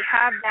important that we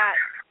have that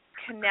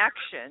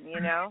connection.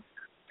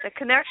 The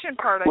connection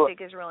part, I think,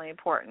 is really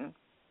important.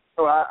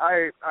 Oh,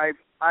 I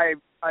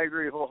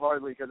agree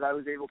wholeheartedly, because I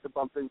was able to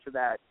bump into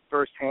that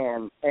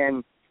firsthand.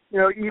 And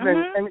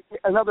and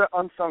another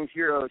unsung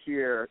hero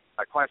here,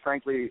 quite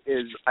frankly,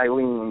 is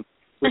Eileen,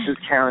 which is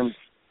Karen's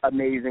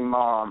amazing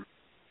mom,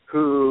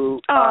 who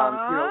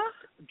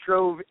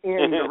drove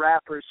in the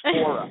rappers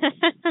for us.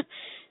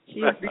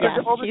 she's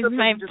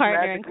my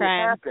partner in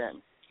crime.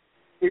 Happen.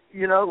 It,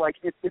 it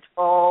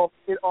all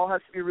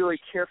has to be really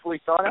carefully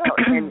thought out.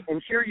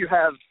 and here you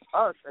have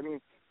us. I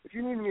mean, if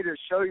you need me to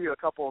show you a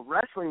couple of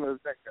wrestling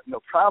moves, no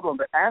problem.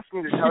 But ask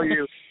me to tell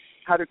you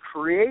how to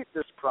create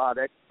this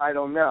product, I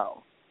don't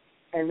know.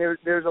 And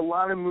there's a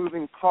lot of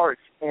moving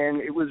parts,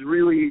 and it was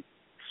really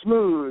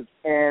smooth,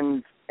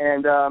 and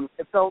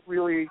it felt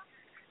really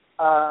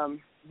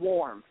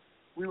warm.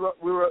 We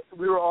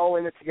were all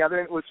in it together,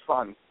 and it was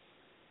fun.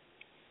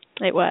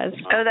 It was.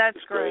 Oh,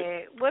 that's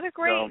great. What a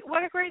great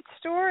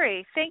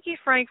story. Thank you,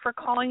 Frank, for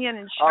calling in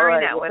and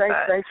sharing that with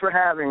us. Thanks for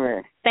having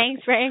me.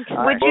 Thanks, Frank.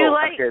 Would you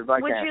like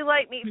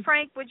me,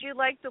 Frank? Would you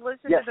like to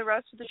listen to the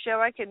rest of the show?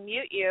 I can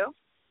mute you,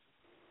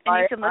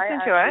 and you can listen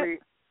to it.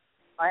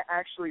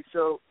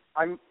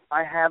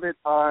 I have it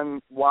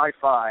on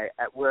Wi-Fi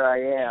at where I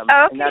am,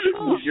 and that's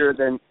easier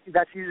than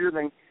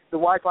the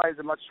Wi-Fi is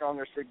a much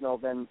stronger signal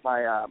than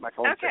my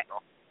phone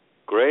signal.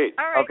 Great.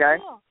 All right. Okay.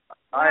 Cool.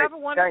 Well, have a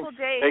wonderful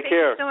day. Take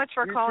care. Thank you so much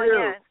for calling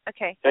in.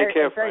 Okay. Take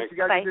care, Frank. Thanks. You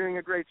guys are doing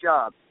a great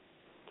job.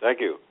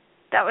 Thank you.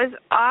 That was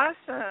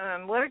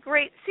awesome. What a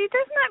great. See,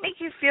 doesn't that make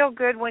you feel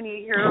good when you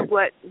hear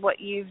what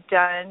you've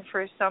done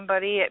for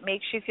somebody? It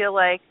makes you feel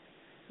like,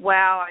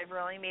 wow, I've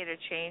really made a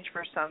change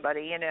for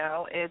somebody. It's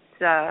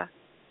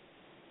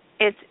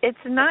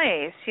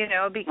nice,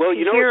 because well,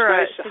 you hear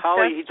what's nice,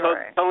 Holly,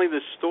 telling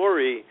the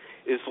story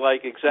is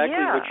like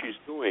exactly what she's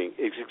doing.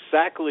 It's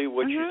exactly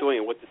what she's doing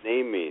and what the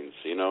name means,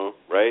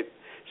 right?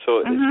 So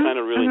it's kind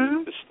of really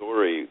the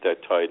story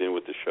that tied in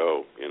with the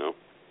show,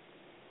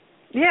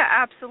 Yeah,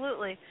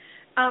 absolutely.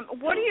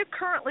 What are you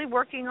currently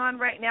working on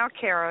right now,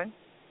 Carin?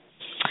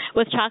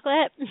 With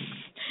chocolate?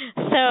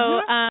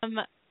 So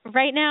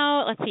right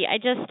now, let's see, I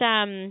just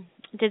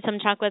did some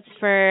chocolates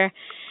for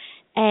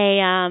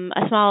a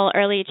small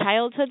early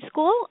childhood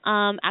school,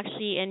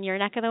 actually in your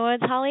neck of the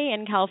woods, Holly,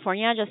 in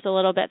California, just a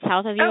little bit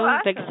south of you,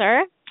 awesome. Big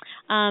Sur.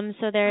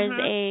 So there's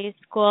a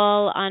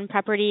school on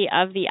property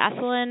of the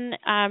Esalen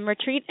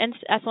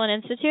Esalen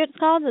Institute, it's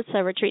called. It's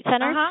a retreat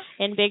center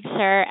in Big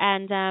Sur,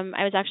 and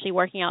I was actually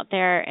working out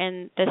there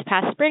in this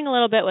past spring a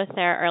little bit with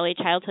their early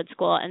childhood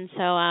school, and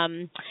so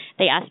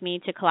they asked me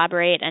to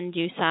collaborate and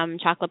do some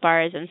chocolate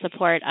bars in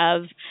support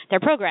of their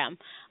program.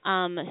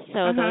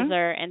 So those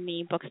are in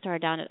the bookstore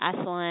down at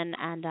Esalen,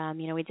 and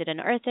we did an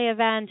Earth Day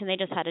event, and they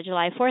just had a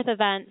July 4th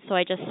event, so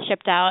I just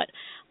shipped out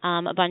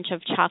a bunch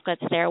of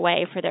chocolates their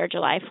way for their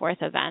July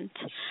 4th event.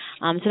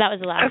 So that was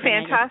the last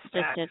thing I just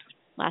did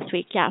last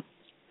week, yeah.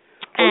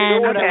 Well,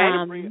 you know what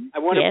I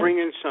want to bring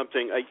in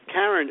something.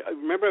 Carin,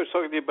 remember I was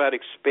talking to you about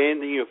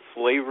expanding your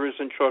flavors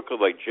in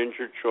chocolate, like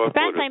ginger chocolate?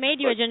 Spence, I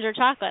made you a ginger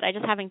chocolate. I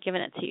just haven't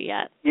given it to you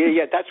yet.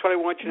 Yeah, that's what I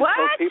want you to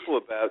tell people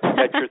about,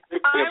 that you're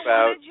thinking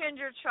about. I want a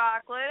ginger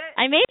chocolate.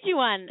 I made you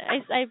one.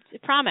 I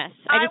promise.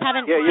 I just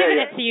haven't given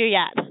it to you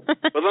yet.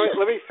 But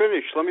let me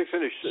finish.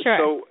 Sure.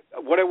 So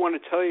what I want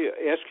to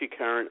ask you,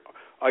 Carin,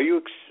 are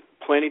you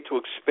planning to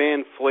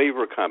expand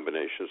flavor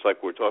combinations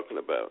like we're talking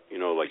about,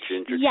 like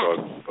ginger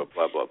chocolate,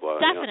 blah, blah, blah.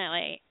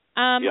 Definitely.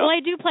 Well,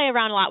 I do play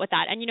around a lot with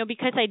that. And,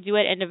 because I do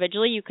it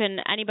individually,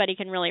 anybody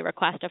can really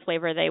request a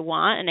flavor they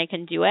want, and they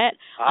can do it.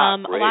 A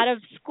lot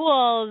of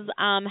schools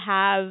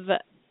have,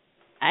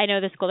 I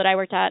know the school that I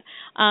worked at,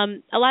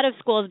 a lot of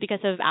schools,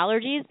 because of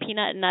allergies,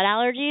 peanut and nut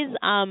allergies,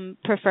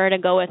 prefer to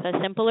go with a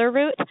simpler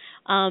route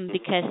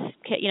because,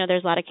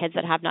 there's a lot of kids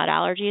that have nut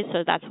allergies,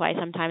 so that's why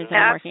sometimes when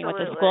I'm working with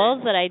the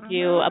schools that I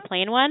do a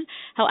plain one.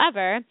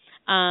 However,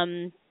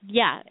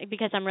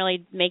 because I'm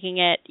really making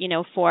it,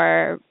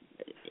 for,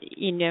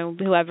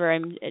 whoever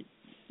I'm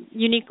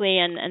uniquely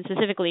and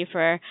specifically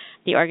for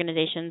the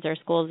organizations or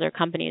schools or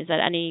companies that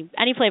any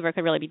flavor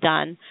could really be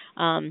done.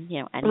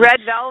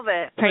 Red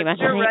velvet. Pretty much.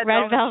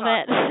 Red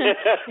velvet.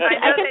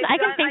 I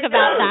can think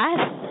about that.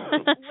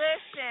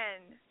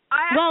 Listen.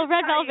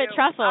 Red velvet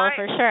truffle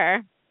for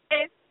sure.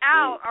 It's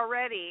out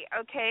already,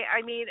 okay?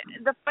 I mean,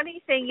 the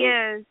funny thing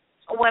is,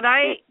 when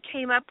I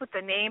came up with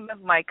the name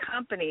of my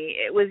company,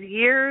 it was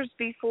years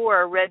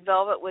before red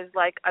velvet was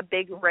like a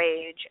big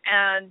rage.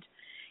 And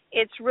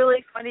it's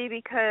really funny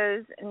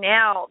because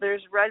now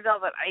there's red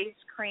velvet ice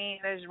cream,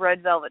 there's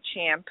red velvet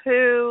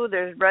shampoo,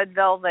 there's red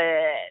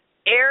velvet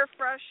air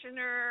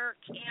freshener,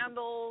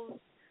 candles,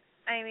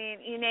 I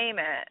mean, you name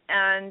it.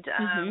 And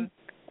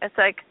it's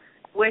like,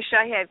 wish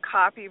I had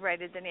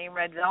copyrighted the name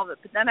Red Velvet,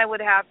 but then I would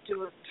have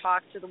to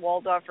talk to the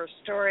Waldorf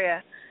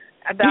Astoria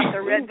about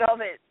the red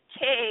velvet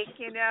cake,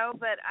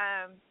 but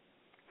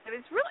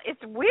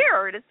it's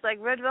weird. It's like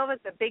red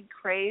velvet's a big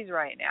craze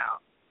right now.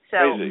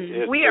 So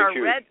we are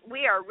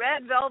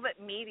Red Velvet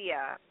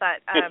Media,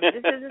 but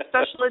this is a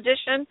special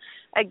edition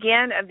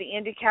again of the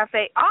Indie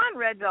Cafe on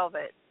Red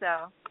Velvet.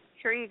 So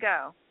here you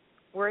go.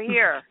 We're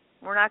here.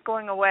 We're not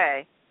going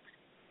away.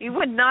 You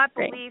would not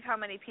believe how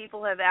many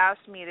people have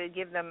asked me to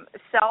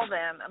sell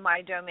them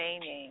my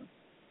domain name.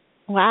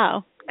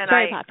 Wow. And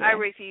very popular. I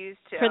refuse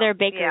to. For their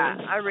bakeries. Yeah,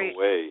 no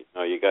way.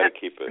 No, you got to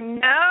keep it.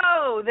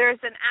 No, there's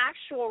an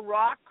actual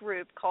rock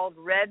group called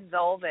Red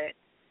Velvet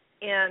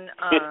in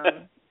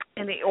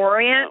In the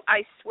Orient,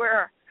 I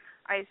swear.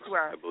 I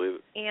believe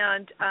it.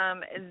 And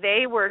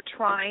they were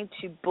trying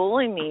to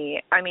bully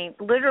me. I mean,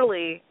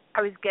 literally,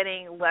 I was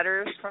getting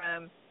letters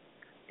from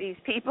these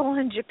people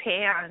in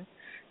Japan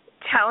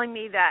telling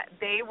me that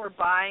they were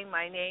buying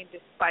my name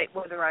despite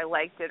whether I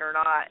liked it or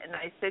not. And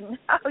I said,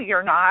 no,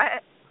 you're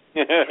not.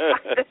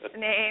 This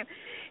name.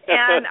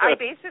 And I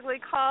basically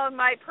called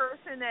my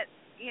person that,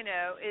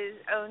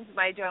 owns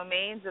my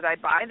domains that I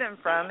buy them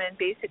from, and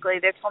basically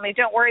they told me,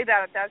 don't worry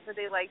about it, that's what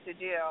they like to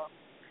do.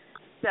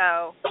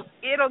 So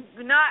it'll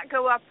not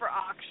go up for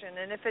auction,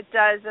 and if it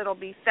does, it'll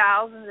be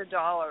thousands of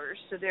dollars.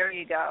 So there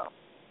you go.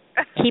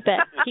 Keep it.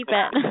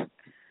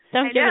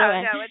 Don't give it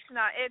away. No, it's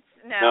not.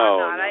 I'm not. No,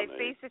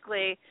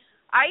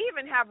 I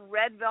even have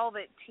Red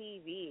Velvet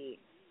TV.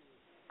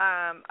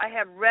 I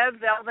have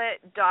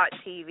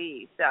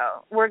redvelvet.tv.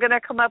 So we're going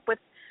to come up with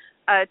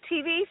a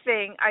TV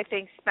thing, I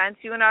think, Spence.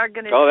 You and I are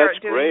going to start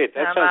doing. Oh, that's great.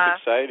 That sounds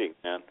exciting,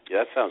 man.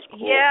 Yeah, that sounds cool.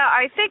 Yeah,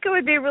 I think it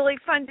would be really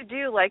fun to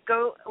do.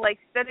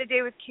 Spend a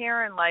day with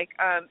Carin,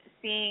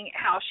 seeing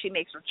how she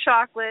makes her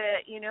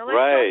chocolate,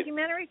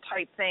 documentary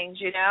type things,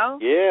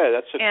 Yeah,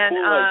 that's a cool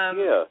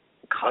idea.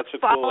 That's a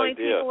following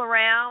cool idea. people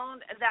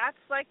around. That's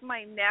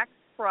my next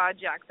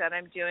project that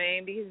I'm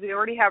doing, because we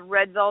already have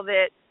Red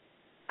Velvet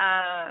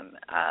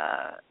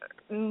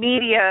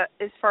media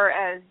as far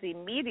as the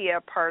media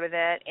part of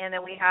it, and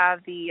then we have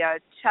the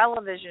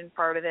television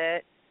part of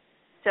it.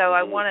 So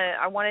I want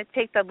to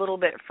take that a little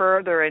bit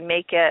further and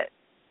make it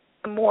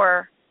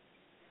more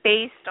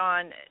based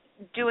on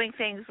doing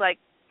things like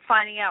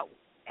finding out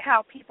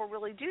how people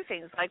really do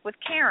things, like with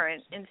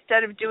Carin,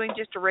 instead of doing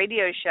just a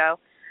radio show,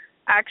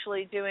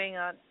 actually doing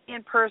an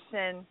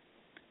in-person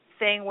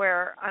thing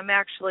where I'm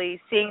actually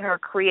seeing her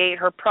create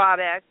her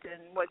product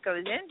and what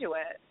goes into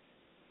it.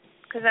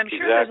 Because I'm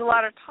sure there's a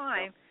lot of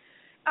time.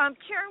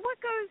 Carin,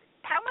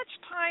 how much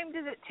time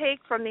does it take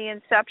from the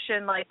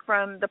inception,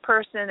 from the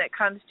person that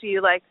comes to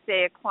you,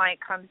 say a client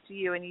comes to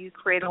you and you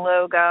create a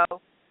logo?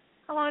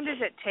 How long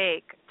does it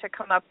take to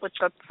come up with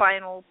the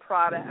final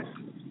product?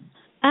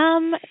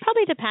 It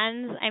probably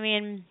depends. I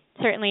mean,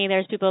 certainly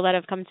there's people that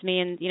have come to me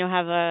and,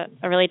 have a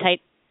really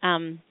tight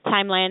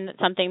timeline,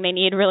 something they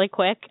need really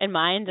quick in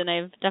mind, and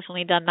I've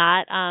definitely done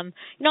that.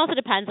 It also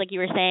depends, like you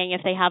were saying,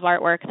 if they have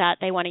artwork that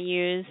they want to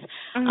use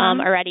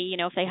already,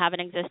 if they have an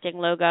existing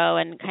logo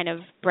and kind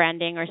of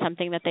branding or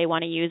something that they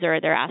want to use,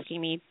 or they're asking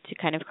me to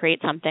kind of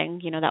create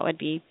something, that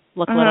would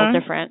look a little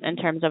different in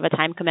terms of a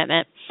time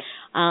commitment.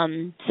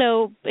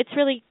 So it's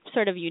really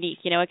sort of unique.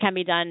 It can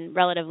be done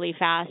relatively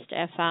fast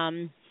if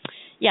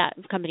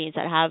companies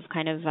that have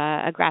kind of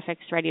a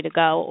graphics ready to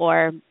go,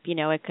 or,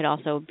 it could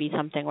also be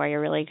something where you're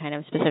really kind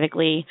of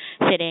specifically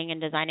sitting and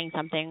designing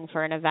something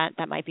for an event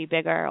that might be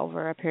bigger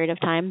over a period of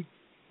time.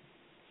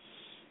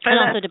 And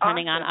also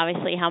depending on,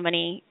 obviously, how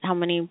many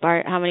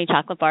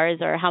chocolate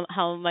bars, or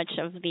how much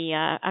of the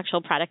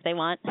actual product they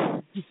want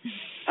in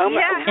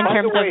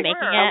terms of making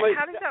it.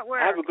 How does that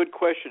work? I have a good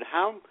question.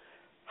 How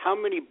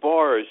many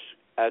bars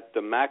at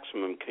the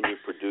maximum can you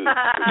produce?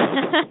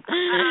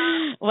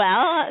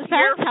 Well,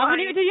 Seth, how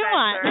many do you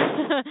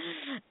want?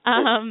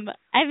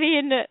 I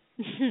mean,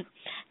 I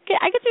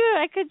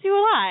could do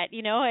a lot.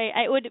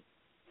 It would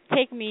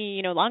take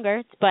me,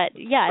 longer, but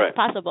it's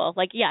possible.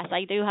 Yes,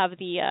 I do have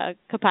the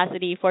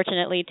capacity,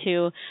 fortunately,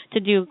 to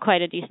do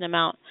quite a decent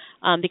amount,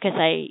 because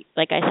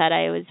like I said,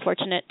 I was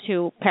fortunate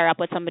to pair up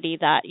with somebody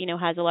that,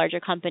 has a larger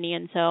company,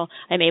 and so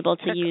I'm able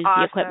to use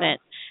the equipment.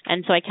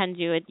 And so I can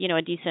do a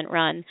decent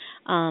run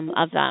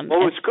of them.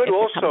 Well, it's good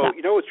also.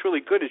 What's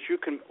really good is you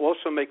can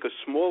also make a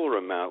smaller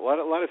amount. A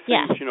lot of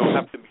things,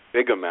 have to be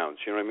big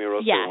amounts. You know what I mean? Or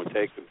else they won't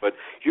take them. But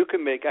you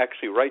can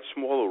write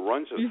smaller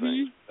runs of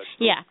things.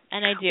 Yeah,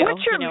 and I do.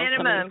 What's your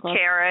minimum,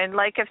 Carin?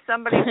 If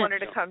somebody wanted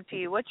to come to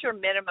you, what's your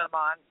minimum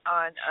on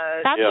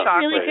That's a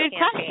really good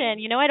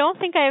question. I don't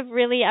think I've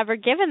really ever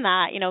given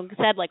that.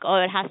 Said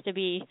it has to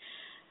be.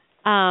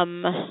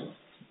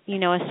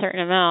 A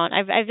certain amount.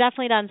 I've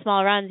definitely done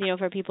small runs,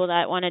 for people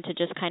that wanted to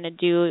just kind of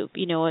do,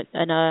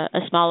 a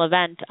small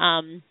event.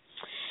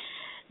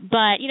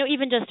 But,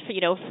 even just,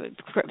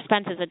 for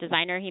Spence is a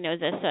designer, he knows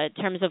this, in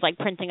terms of,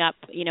 printing up,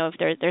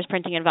 if there's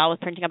printing involved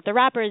with printing up the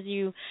wrappers,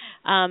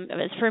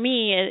 for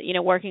me,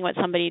 working with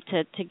somebody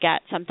to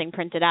get something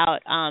printed out,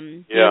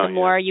 the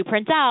more you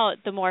print out,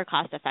 the more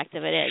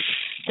cost-effective it is.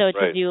 So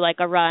to do, a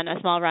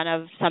small run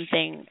of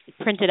something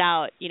printed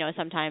out,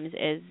 sometimes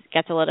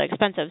gets a little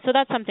expensive. So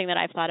that's something that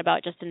I've thought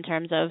about, just in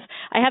terms of,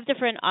 I have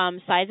different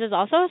sizes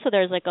also. So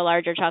there's, a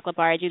larger chocolate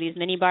bar. I do these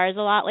mini bars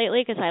a lot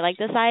lately because I like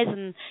the size,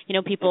 and,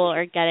 people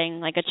are getting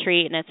a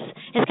treat, and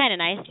it's kind of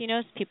nice,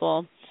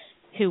 people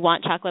who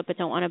want chocolate but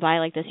don't want to buy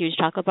this huge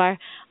chocolate bar.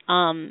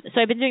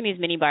 So I've been doing these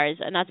mini bars,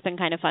 and that's been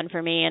kind of fun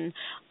for me. And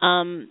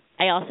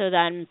I also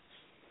then,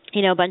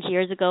 a bunch of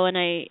years ago, when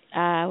I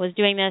was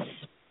doing this,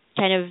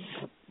 kind of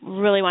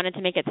really wanted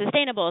to make it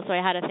sustainable, so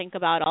I had to think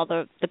about all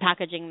the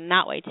packaging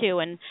that way too,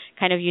 and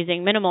kind of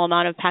using minimal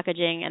amount of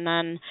packaging. And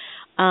then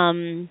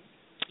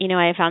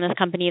I found this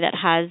company that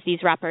has these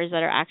wrappers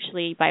that are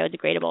actually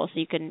biodegradable, so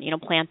you can,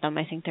 plant them.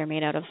 I think they're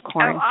made out of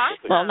corn. Oh,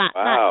 awesome. Well, not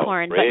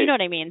corn, great. but you know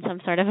what I mean, some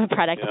sort of a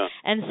product. Yeah.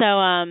 And so,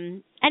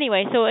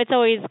 anyway, so it's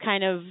always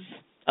kind of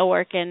a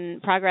work in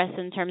progress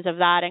in terms of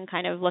that, and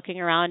kind of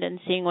looking around and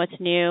seeing what's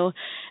new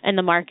in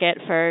the market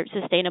for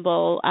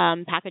sustainable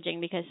packaging,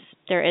 because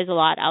there is a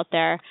lot out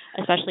there,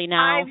 especially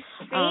now.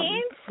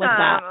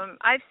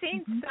 I've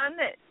seen some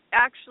that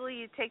actually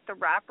you take the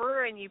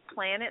wrapper and you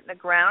plant it in the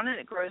ground and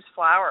it grows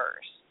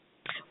flowers.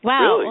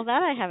 Wow, Really? well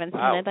that I haven't seen.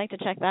 Wow. I'd like to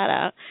check that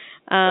out.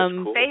 That's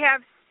cool. They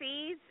have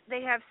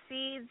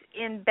seeds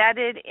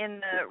embedded in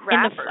the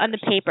wrapper. On the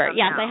paper.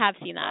 Yes, I have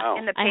seen that. Wow.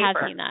 In the paper. I have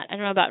seen that. I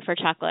don't know about for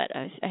chocolate.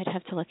 I'd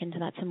have to look into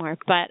that some more.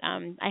 But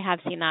I have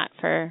seen that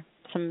for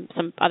some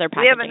other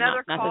packaging,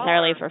 not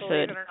necessarily for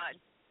food.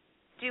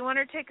 Do you want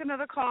to take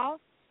another call?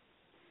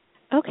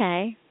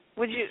 Okay.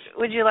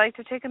 Would you like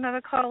to take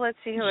another call? Let's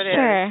see who it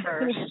is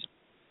first.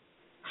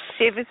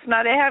 See if it's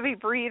not a heavy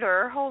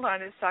breather. Hold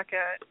on a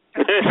second.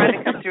 I'm trying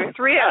to come through.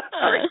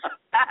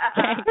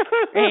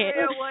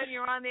 301,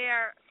 you're on the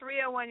air.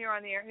 301, you're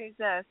on the air. Who's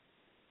this?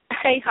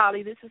 Hey,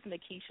 Holly, this is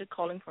Nikisha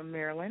calling from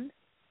Maryland.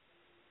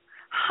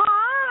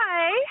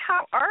 Hi,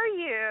 how are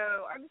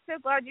you? I'm so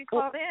glad you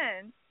called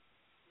in.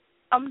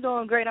 I'm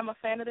doing great. I'm a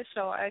fan of the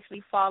show. I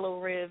actually follow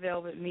Red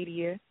Velvet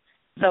Media,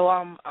 so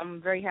I'm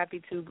very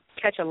happy to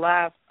catch a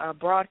live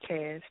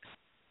broadcast.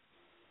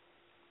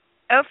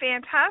 Oh,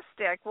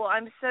 fantastic. Well,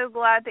 I'm so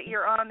glad that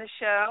you're on the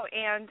show.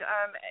 And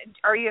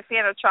are you a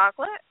fan of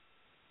chocolate?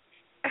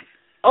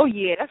 Oh,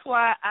 yeah. That's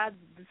why I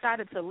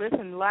decided to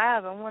listen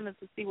live. I wanted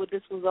to see what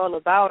this was all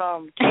about.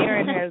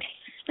 Carin has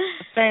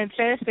a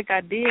fantastic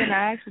idea, and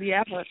I actually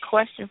have a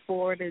question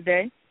for her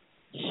today.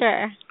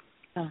 Sure.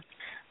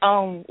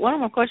 One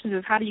of my questions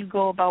is, how do you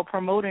go about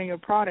promoting your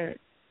product?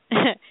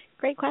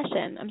 Great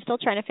question. I'm still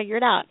trying to figure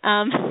it out.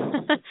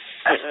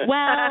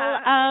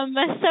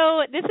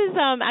 So this is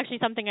actually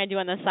something I do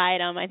on the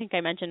side. I think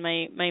I mentioned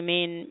my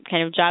main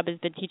kind of job has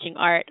been teaching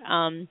art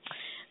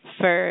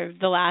for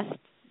the last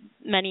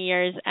many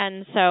years,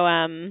 and so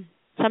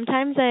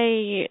sometimes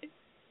I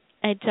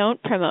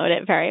don't promote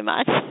it very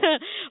much,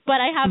 but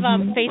I have a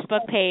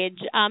Facebook page.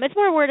 It's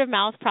more word of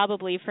mouth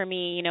probably for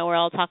me, where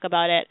I'll talk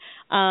about it.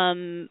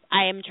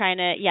 I am trying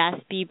to,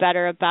 be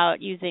better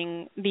about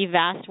using the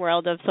vast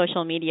world of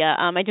social media.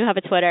 I do have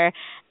a Twitter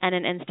and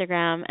an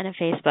Instagram and a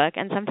Facebook,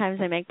 and sometimes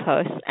I make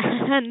posts.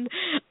 And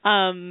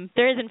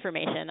there is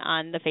information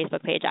on the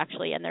Facebook page,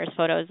 actually, and there's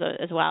photos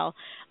as well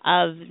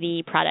of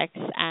the products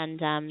and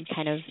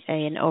kind of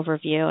an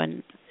overview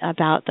and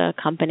about the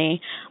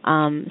company.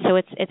 So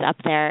it's up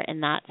there in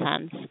that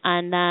sense.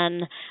 And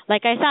then,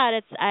 like I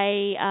said,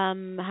 I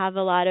have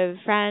a lot of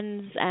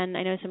friends, and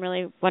I know some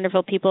really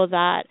wonderful people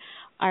that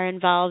are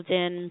involved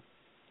in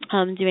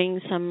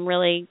doing some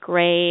really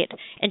great,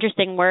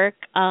 interesting work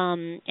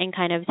in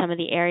kind of some of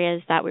the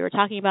areas that we were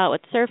talking about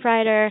with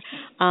Surfrider,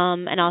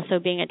 and also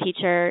being a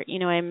teacher.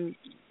 I'm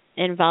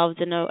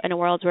involved in a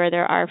world where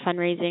there are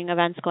fundraising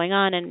events going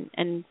on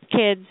and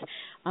kids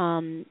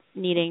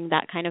needing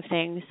that kind of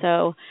thing.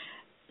 So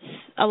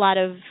a lot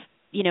of,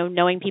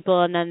 knowing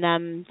people and then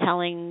them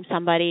telling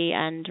somebody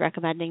and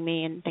recommending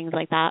me and things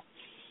like that.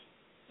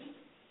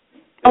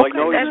 Like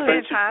knowing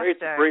Spencer Drake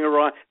to bring her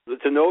on,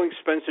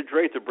 Spencer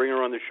Drake to bring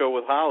her on the show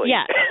with Holly.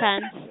 Yeah,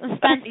 Spence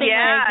being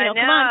like,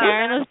 come on,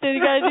 Carin, you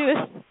gotta do this.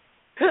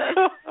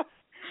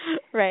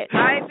 Right.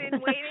 I've been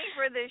waiting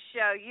for this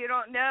show. You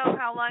don't know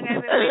how long I've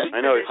been waiting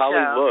I know, for this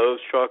Holly show. loves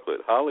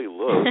chocolate. Holly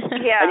loves.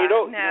 Yeah, and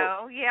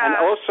yeah. And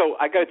also,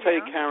 I got to tell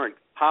you, Carin,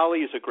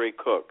 Holly is a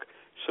great cook.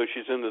 So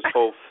she's in this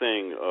whole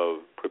thing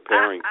of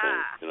preparing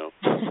things,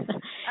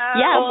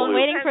 Yeah, well, I'm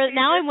waiting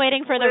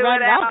for the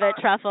red velvet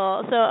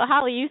truffle. So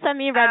Holly, you send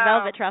me red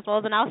velvet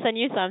truffles, and I'll send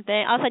you something.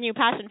 I'll send you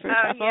passion fruit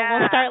truffle. Yeah.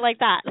 We'll start like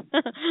that.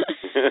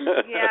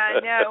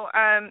 Yeah, no.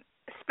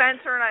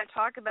 Spencer and I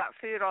talk about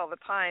food all the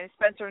time.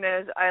 Spencer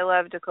knows I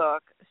love to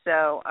cook,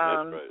 so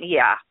That's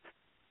right.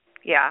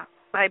 yeah.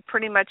 I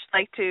pretty much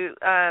like to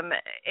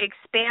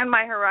expand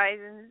my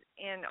horizons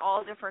in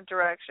all different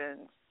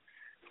directions.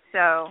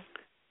 So.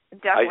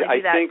 Definitely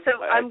do that.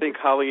 I think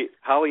Holly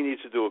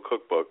needs to do a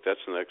cookbook.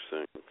 That's the next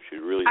thing. She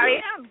really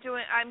does.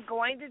 I'm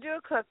going to do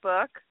a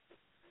cookbook.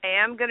 I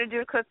am going to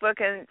do a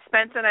cookbook, and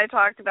Spence and I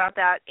talked about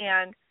that,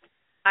 and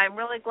I'm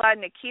really glad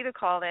Nikita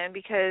called in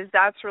because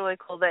that's really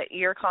cool that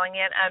you're calling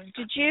in.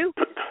 Did you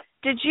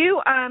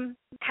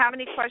have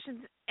any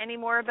questions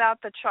anymore about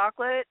the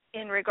chocolate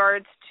in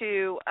regards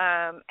to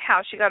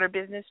how she got her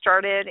business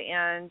started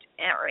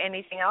or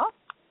anything else?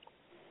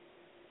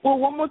 Well,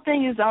 one more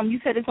thing is, you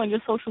said it's on your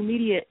social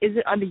media. Is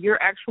it under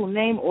your actual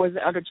name or is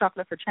it under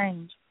Chocolate for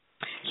Change?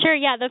 Sure,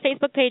 yeah. The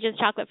Facebook page is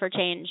Chocolate for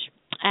Change,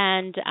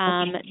 and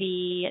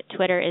the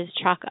Twitter is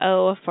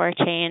Choc-O for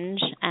Change,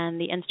 and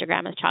the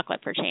Instagram is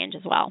Chocolate for Change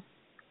as well.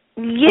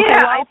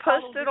 Yeah, I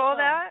posted all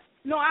that.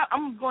 No,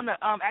 I'm going to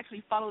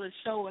actually follow the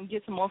show and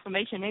get some more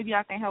information. Maybe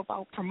I can help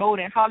out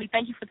promoting. Holly,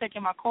 thank you for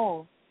taking my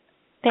call.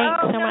 Thanks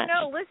so much.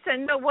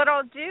 Listen, what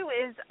I'll do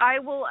is I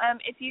will,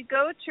 if you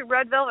go to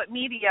Red Velvet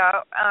Media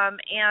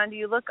and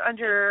you look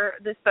under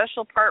the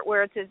special part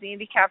where it says the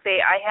Indie Cafe,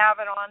 I have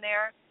it on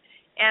there,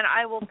 and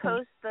I will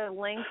post the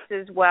links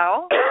as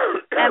well.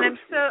 And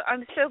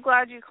I'm so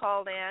glad you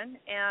called in,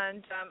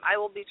 and I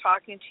will be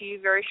talking to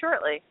you very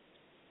shortly.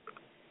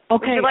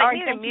 Okay. Would you like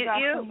me to mute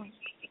you?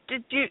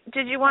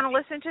 Did you want to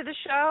listen to the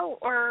show,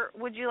 or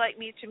would you like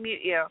me to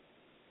mute you?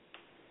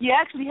 You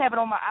actually have it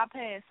on my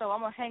iPad, so I'm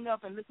going to hang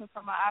up and listen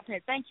from my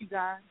iPad. Thank you,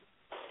 guys.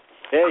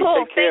 Hey,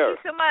 cool. Take care.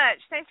 Thank you so much.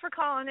 Thanks for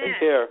calling in. Take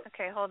care.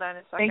 Okay, hold on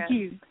a second. Thank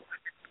you.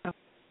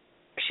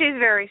 She's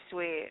very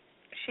sweet.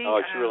 She's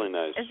really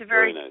nice. Is a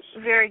very nice.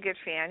 Very good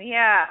fan.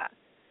 Yeah.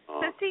 Oh.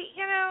 So see,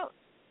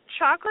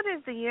 chocolate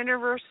is the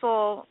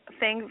universal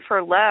thing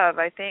for love,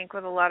 I think,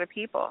 with a lot of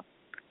people.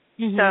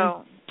 Mm-hmm.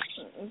 So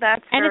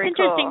that's and very it's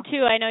interesting cool.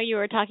 too. I know you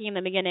were talking in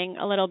the beginning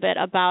a little bit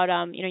about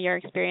your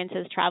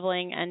experiences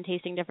traveling and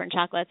tasting different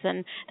chocolates,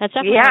 and that's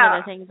definitely one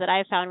of the things that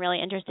I found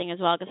really interesting as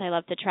well, because I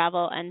love to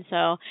travel, and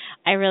so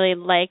I really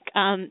like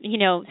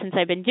since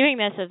I've been doing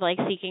this, of like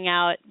seeking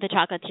out the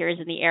chocolatiers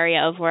in the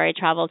area of where I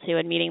travel to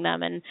and meeting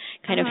them and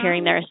kind of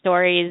hearing their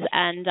stories.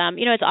 And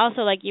it's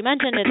also, like you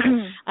mentioned,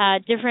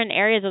 it's different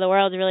areas of the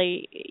world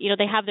really,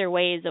 they have their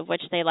ways of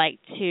which they like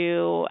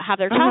to have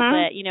their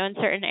chocolate. In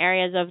certain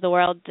areas of the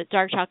world, the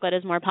dark chocolate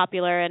is more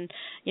popular, and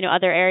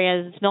other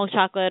areas it's milk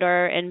chocolate,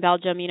 or in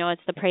Belgium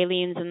it's the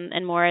pralines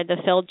and more the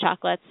filled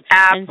chocolates.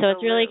 Absolutely. And so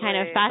it's really kind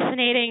of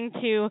fascinating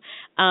to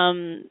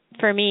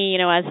for me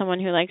as someone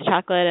who likes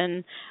chocolate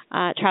and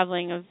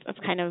traveling, of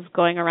kind of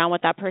going around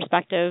with that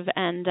perspective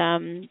and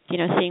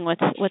seeing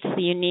what's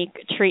the unique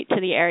treat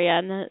to the area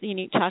and the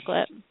unique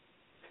chocolate.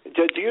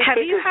 Do you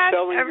think of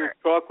selling your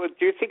chocolate?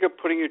 Do you think of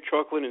putting your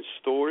chocolate in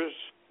stores,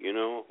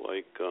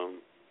 like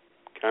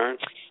Carin?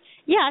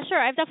 Yeah, sure.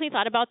 I've definitely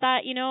thought about that,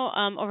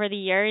 over the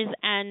years,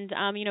 and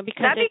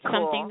because it's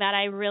something that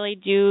I really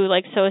do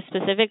like so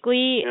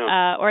specifically,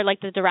 or like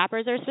the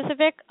wrappers are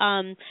specific.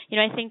 I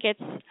think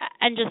it's,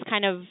 and just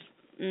kind of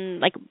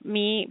like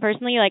me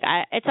personally, like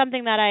it's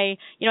something that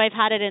I've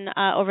had it in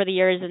over the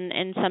years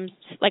in some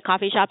like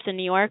coffee shops in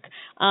New York.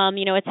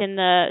 It's in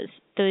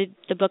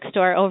the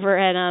bookstore over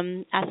at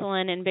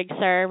Esalen and Big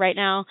Sur right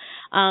now.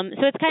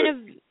 So it's kind of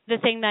the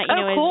thing that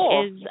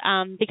is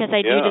because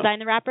I do design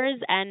the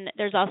wrappers, and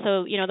there's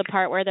also the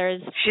part where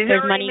there's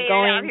money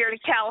going. Out here to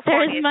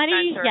California,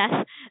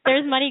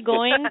 there's money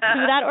going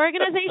to that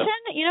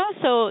organization.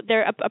 So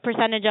there a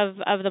percentage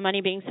of the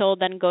money being sold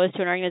then goes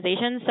to an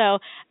organization. So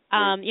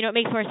it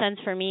makes more sense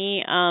for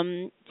me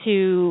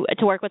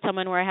to work with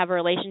someone where I have a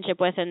relationship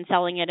with and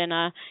selling it in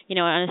a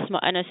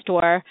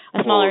store,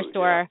 a smaller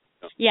store.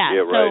 Yeah,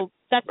 so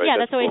that's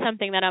always cool.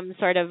 Something that I'm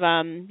sort of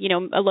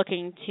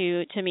looking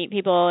to meet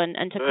people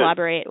and to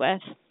collaborate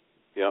with.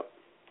 Yep.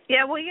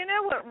 Yeah, well,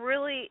 what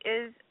really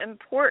is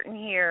important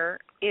here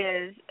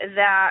is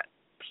that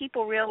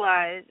people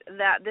realize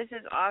that this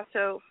is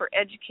also for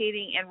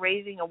educating and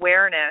raising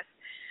awareness.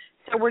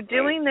 So we're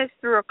doing this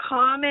through a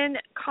common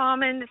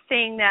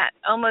thing that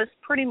almost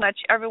pretty much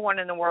everyone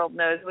in the world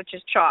knows, which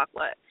is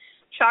chocolate.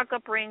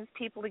 Chocolate brings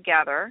people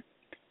together.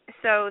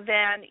 So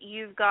then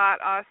you've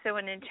got also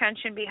an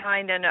intention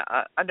behind an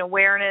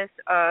awareness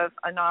of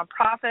a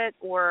nonprofit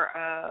or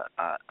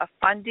a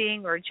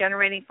funding or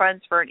generating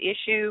funds for an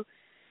issue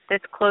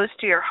that's close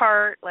to your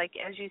heart, like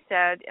as you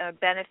said,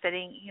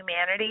 benefiting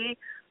humanity.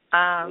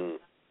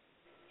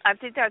 I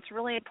think that's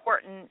really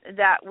important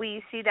that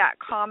we see that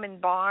common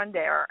bond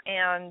there.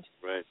 And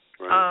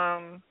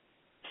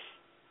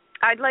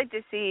I'd like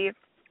to see,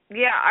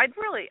 I'd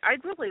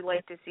really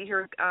like to see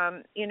her.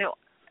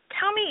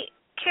 Tell me,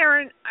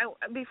 Carin,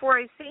 before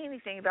I say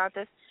anything about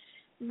this,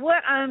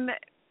 what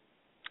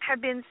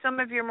have been some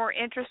of your more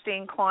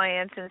interesting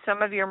clients and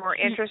some of your more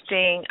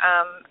interesting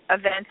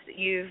events that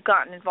you've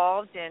gotten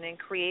involved in and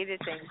created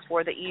things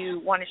for that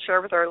you want to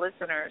share with our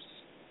listeners?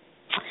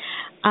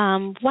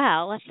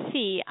 Well, let's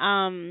see.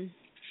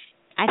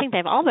 I think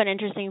they've all been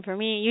interesting for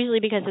me,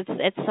 usually because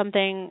it's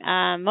something,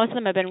 most of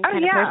them have been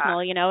kind of personal,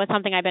 it's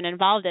something I've been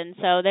involved in,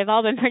 so they've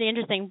all been pretty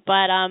interesting.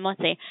 But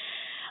let's see.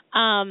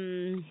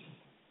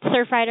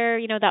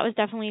 Surfrider, that was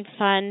definitely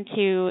fun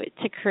to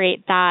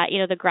create that,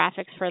 the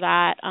graphics for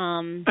that,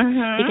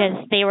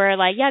 because they were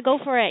like, yeah, go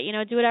for it,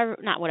 do whatever,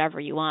 not whatever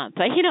you want,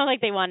 but, like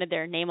they wanted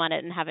their name on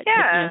it and have it,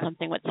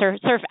 something with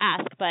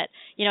surf-esque, but,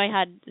 I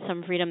had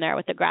some freedom there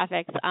with the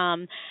graphics.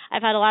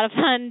 I've had a lot of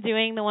fun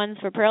doing the ones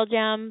for Pearl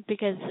Jam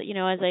because,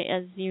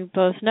 as you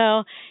both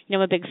know,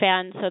 I'm a big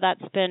fan, so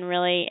that's been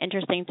really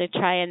interesting to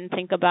try and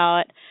think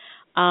about.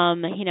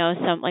 Some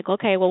like,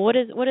 okay, well, what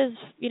is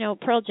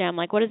Pearl Jam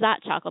like? What does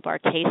that chocolate bar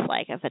taste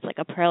like if it's like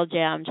a Pearl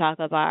Jam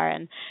chocolate bar?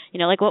 And,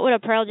 like, what would a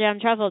Pearl Jam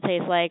truffle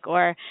taste like?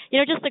 Or,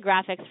 just the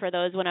graphics for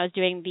those when I was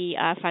doing the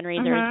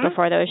fundraisers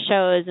before those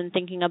shows and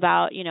thinking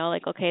about,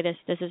 like, okay, this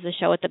is the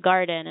show at the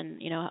Garden.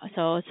 And,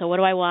 so what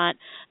do I want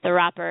the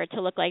wrapper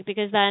to look like?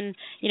 Because then,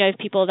 if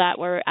people that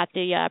were at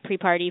the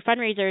pre-party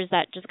fundraisers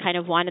that just kind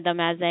of wanted them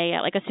as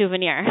a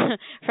souvenir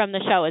from the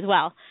show as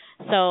well.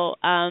 So,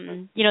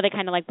 they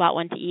kind of like bought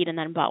one to eat and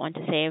then bought one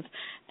to save.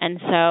 And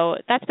so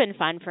that's been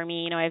fun for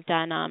me. I've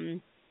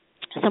done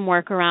some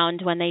work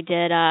around when they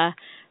did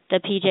the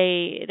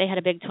PJ, they had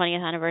a big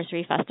 20th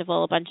anniversary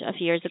festival a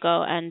few years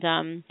ago,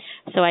 and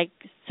so I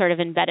sort of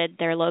embedded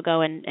their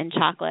logo in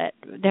chocolate,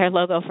 their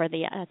logo for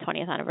the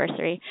 20th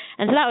anniversary.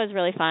 And so that was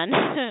really fun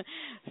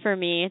for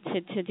me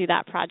to do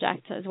that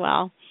project as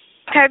well.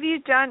 Have you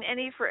done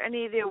any for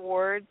any of the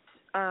awards?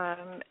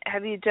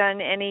 Have you done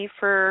any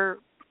for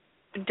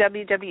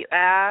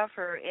WWF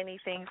or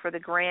anything for the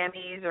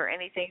Grammys or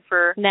anything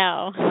for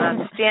no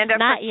stand up?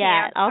 Not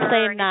yet. I'll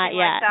say not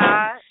yet.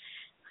 Like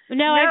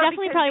No, I've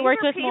definitely probably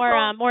worked with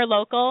more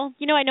local.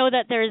 I know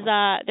that there's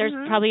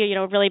probably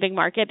a really big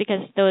market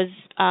because those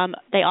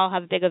they all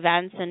have big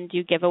events and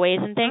do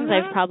giveaways and things.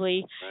 I've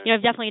probably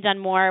I've definitely done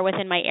more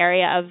within my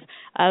area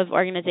of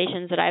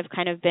organizations that I've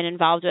kind of been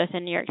involved with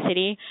in New York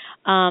City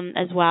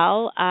as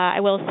well.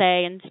 I will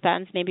say, and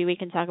Spence, maybe we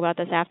can talk about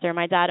this after.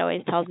 My dad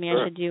always tells me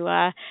I should do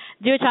a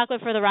chocolate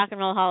for the Rock and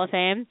Roll Hall of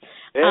Fame.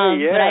 But I've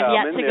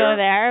yet to go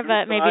there.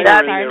 But maybe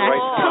that's our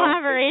next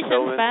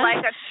collaboration. Spence.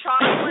 Like a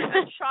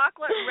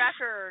chocolate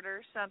record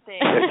or something.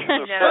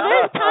 Well,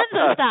 there's tons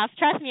of stuff.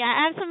 Trust me,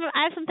 I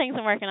have some things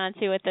I'm working on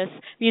too with this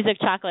music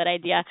chocolate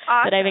idea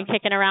that I've been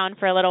kicking around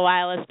for a little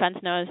while, as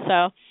Spence knows.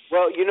 So.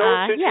 Well,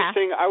 what's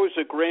interesting? I was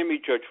a Grammy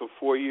judge for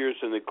 4 years,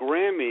 and the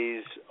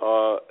Grammys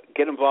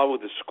get involved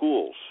with the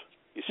schools.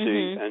 You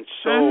see, and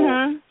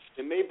so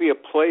there may be a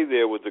play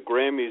there with the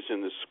Grammys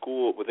in the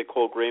school, what they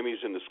call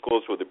Grammys in the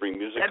schools, where they bring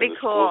music in the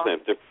schools. They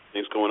have different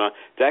things going on.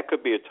 That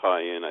could be a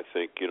tie-in, I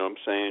think. You know what I'm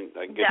saying?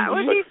 That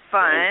would be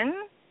fun.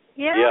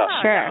 Yeah,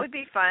 sure. That would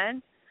be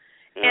fun.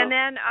 Yeah. And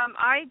then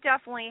I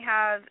definitely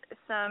have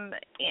some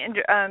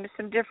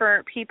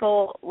different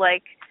people,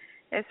 like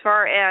as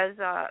far as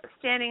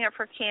standing up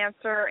for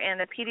cancer and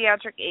the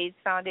Pediatric AIDS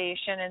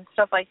Foundation and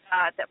stuff like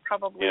that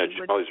probably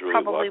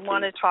would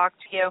want to talk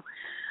to you.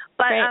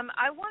 But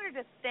I wanted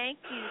to thank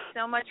you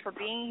so much for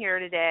being here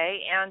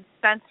today. And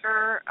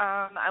Spencer,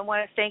 I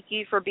want to thank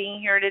you for being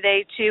here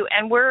today too.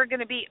 And we're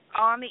going to be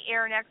on the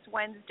air next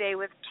Wednesday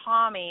with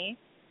Tommy.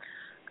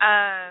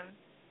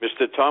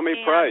 Mr. Tommy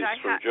Price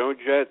from Joan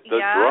Jett, the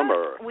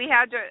drummer. We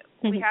had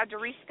to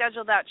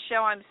reschedule that show.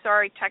 I'm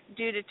sorry,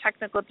 due to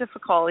technical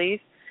difficulties.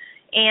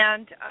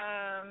 And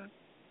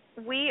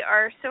we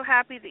are so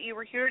happy that you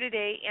were here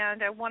today.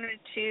 And I wanted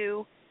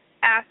to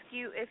ask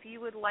you if you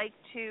would like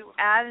to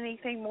add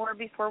anything more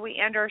before we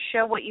end our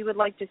show. What you would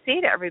like to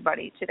say to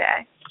everybody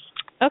today.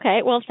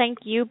 Okay, well, thank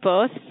you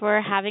both for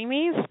having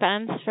me,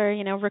 Spence, for,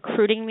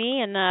 recruiting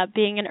me and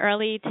being an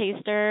early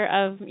taster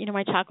of,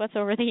 my chocolates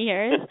over the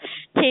years.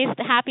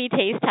 Happy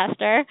taste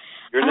tester.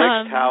 You're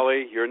next,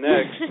 Hallie. You're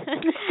next.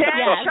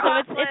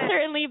 So it's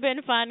certainly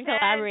been fun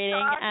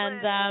collaborating.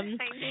 And,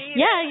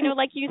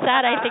 like you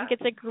said, I think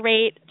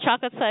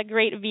chocolate's a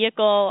great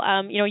vehicle,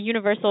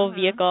 universal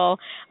vehicle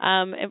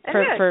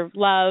for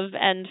love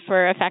and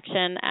for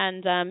affection.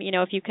 And,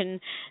 if you can...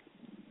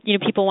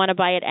 people want to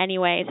buy it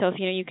anyway. So if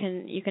you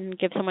can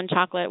give someone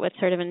chocolate with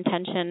sort of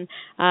intention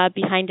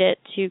behind it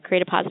to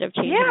create a positive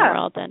change in the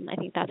world, then I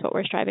think that's what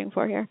we're striving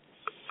for here.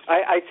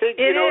 I think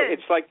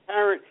it's like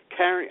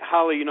Carin,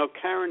 Holly.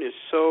 Carin is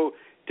so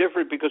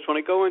different because when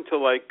I go into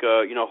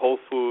Whole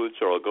Foods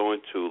or I'll go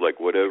into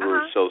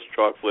whatever sells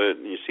chocolate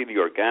and you see the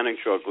organic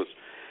chocolates,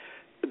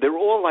 they're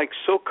all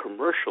so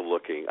commercial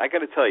looking. I got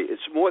to tell you,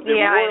 it's more. They're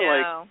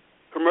more like.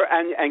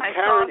 And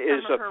Carin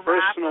is a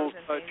personal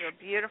touch,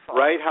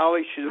 right,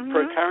 Holly?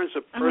 Carin's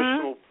a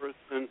personal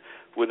person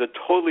with a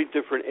totally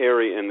different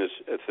area in this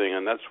thing,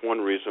 and that's one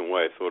reason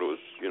why I thought it was,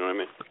 you know what I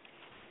mean?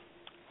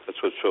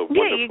 That's what's so wonderful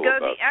about it. Yeah, you go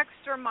the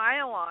extra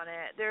mile on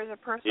it. There's a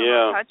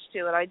personal touch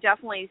to it. I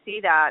definitely see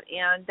that,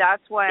 and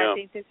that's why I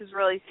think this is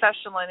really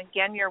special. And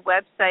again, your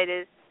website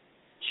is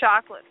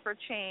Chocolate for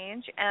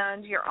Change,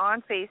 and you're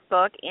on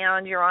Facebook,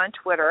 and you're on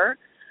Twitter.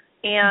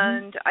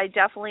 And I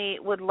definitely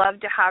would love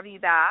to have you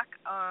back.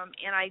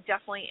 And I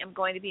definitely am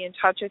going to be in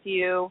touch with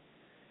you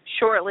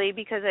shortly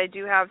because I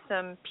do have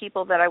some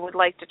people that I would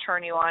like to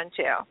turn you on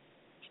to.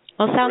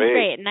 Well, sounds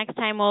great. Next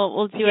time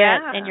we'll do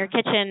it in your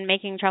kitchen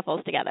making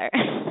truffles together.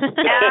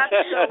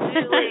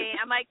 Absolutely.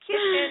 And my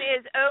kitchen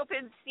is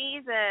open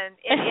season.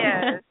 It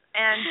is.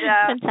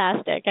 And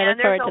fantastic. I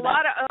look forward to that. And there's a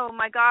lot of, oh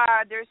my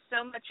God, there's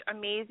so much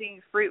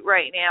amazing fruit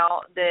right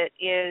now that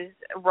is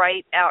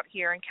right out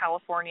here in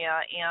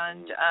California.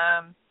 And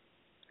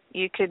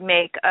you could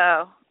make,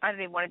 I don't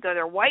even want to go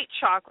there. White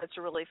chocolates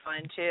are really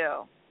fun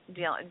too.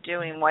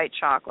 Doing white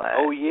chocolate.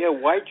 Oh yeah,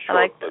 white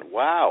chocolate.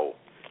 Wow.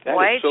 That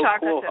white is so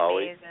chocolate's cool,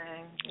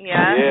 amazing.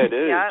 Yeah. Yeah, it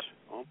is. Yep.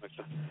 Oh my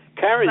God.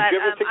 Carin, did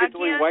you ever think of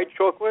doing white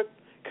chocolate?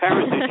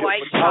 Carin, did you?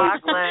 White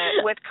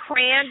chocolate with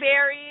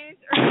cranberries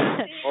or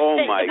something.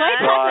 Oh my God.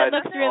 White chocolate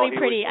looks really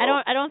pretty.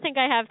 I don't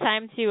think I have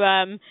time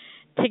to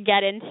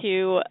get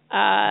into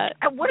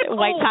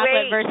white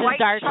chocolate versus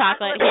dark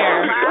chocolate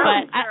here.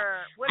 But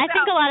I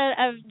think a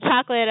lot of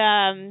chocolate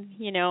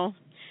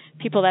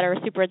people that are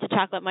super into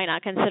chocolate might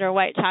not consider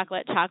white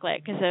chocolate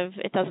because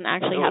it doesn't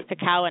actually have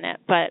cacao in it.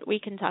 But we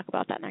can talk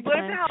about that next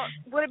time.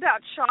 What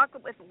about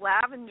chocolate with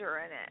lavender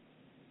in it?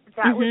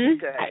 That would be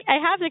good. I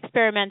have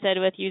experimented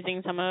with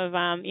using some of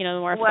the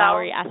more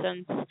flowery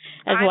essence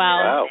as well.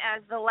 I'm known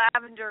as the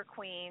lavender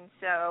queen,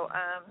 so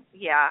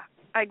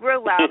I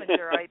grow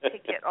lavender. I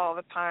pick it all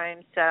the time,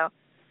 so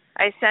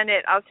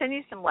I'll send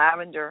you some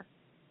lavender.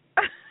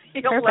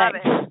 You'll love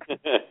it.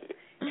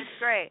 It's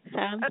great.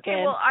 Sounds okay,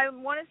 good. well, I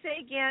want to say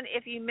again,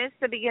 if you missed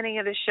the beginning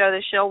of the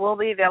show will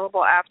be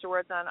available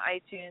afterwards on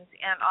iTunes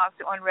and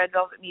also on Red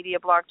Velvet Media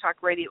Blog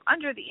Talk Radio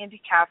under the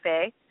Indie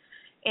Cafe.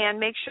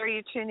 And make sure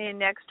you tune in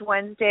next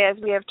Wednesday as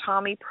we have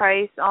Tommy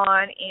Price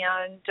on,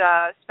 and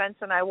Spence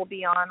and I will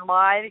be on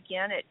live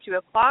again at 2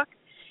 o'clock.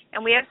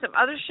 And we have some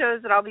other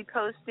shows that I'll be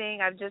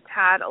posting. I've just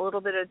had a little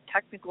bit of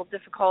technical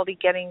difficulty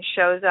getting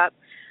shows up.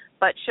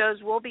 But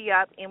shows will be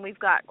up, and we've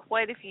got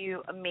quite a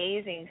few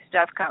amazing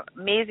things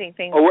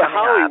coming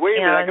Holly, up. Wait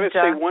a minute. I got to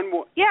say one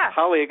more. Yeah.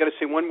 Holly, I got to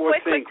say one more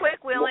thing.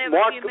 Quick. We only have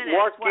a few minutes.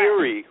 Mark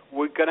Geary,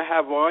 we're going to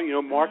have on,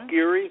 Mark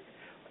Geary.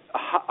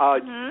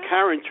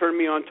 Carin turned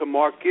me on to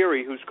Mark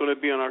Geary, who's going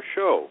to be on our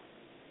show.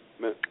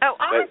 Oh,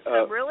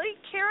 awesome. Really?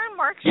 Carin,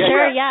 Mark? Sure,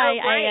 I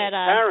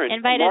had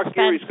invited Mark Spence.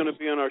 Geary's going to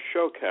be on our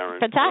show,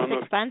 Carin.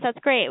 Fantastic, Spence. That's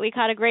great. We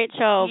caught a great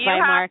show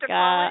by Mark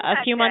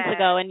a few months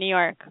ago in New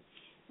York.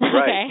 Right,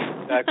 okay.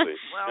 Exactly.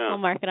 I'll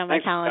mark it on my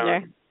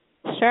calendar.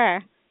 Carin. Sure,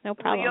 no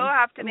problem. You'll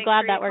have to make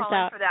glad sure that you worked call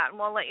in out. for that, and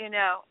we'll let you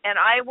know. And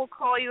I will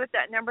call you at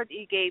that number that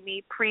you gave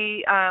me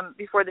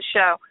before the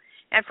show.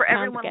 And for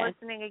everyone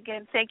listening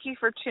again, thank you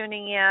for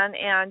tuning in,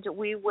 and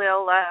we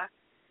will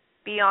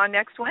be on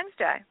next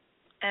Wednesday.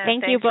 And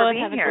thank you both.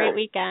 Have a great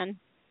weekend.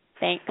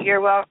 Thanks.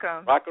 You're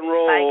welcome. Rock and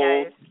roll.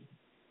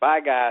 Bye,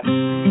 guys. Bye,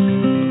 guys.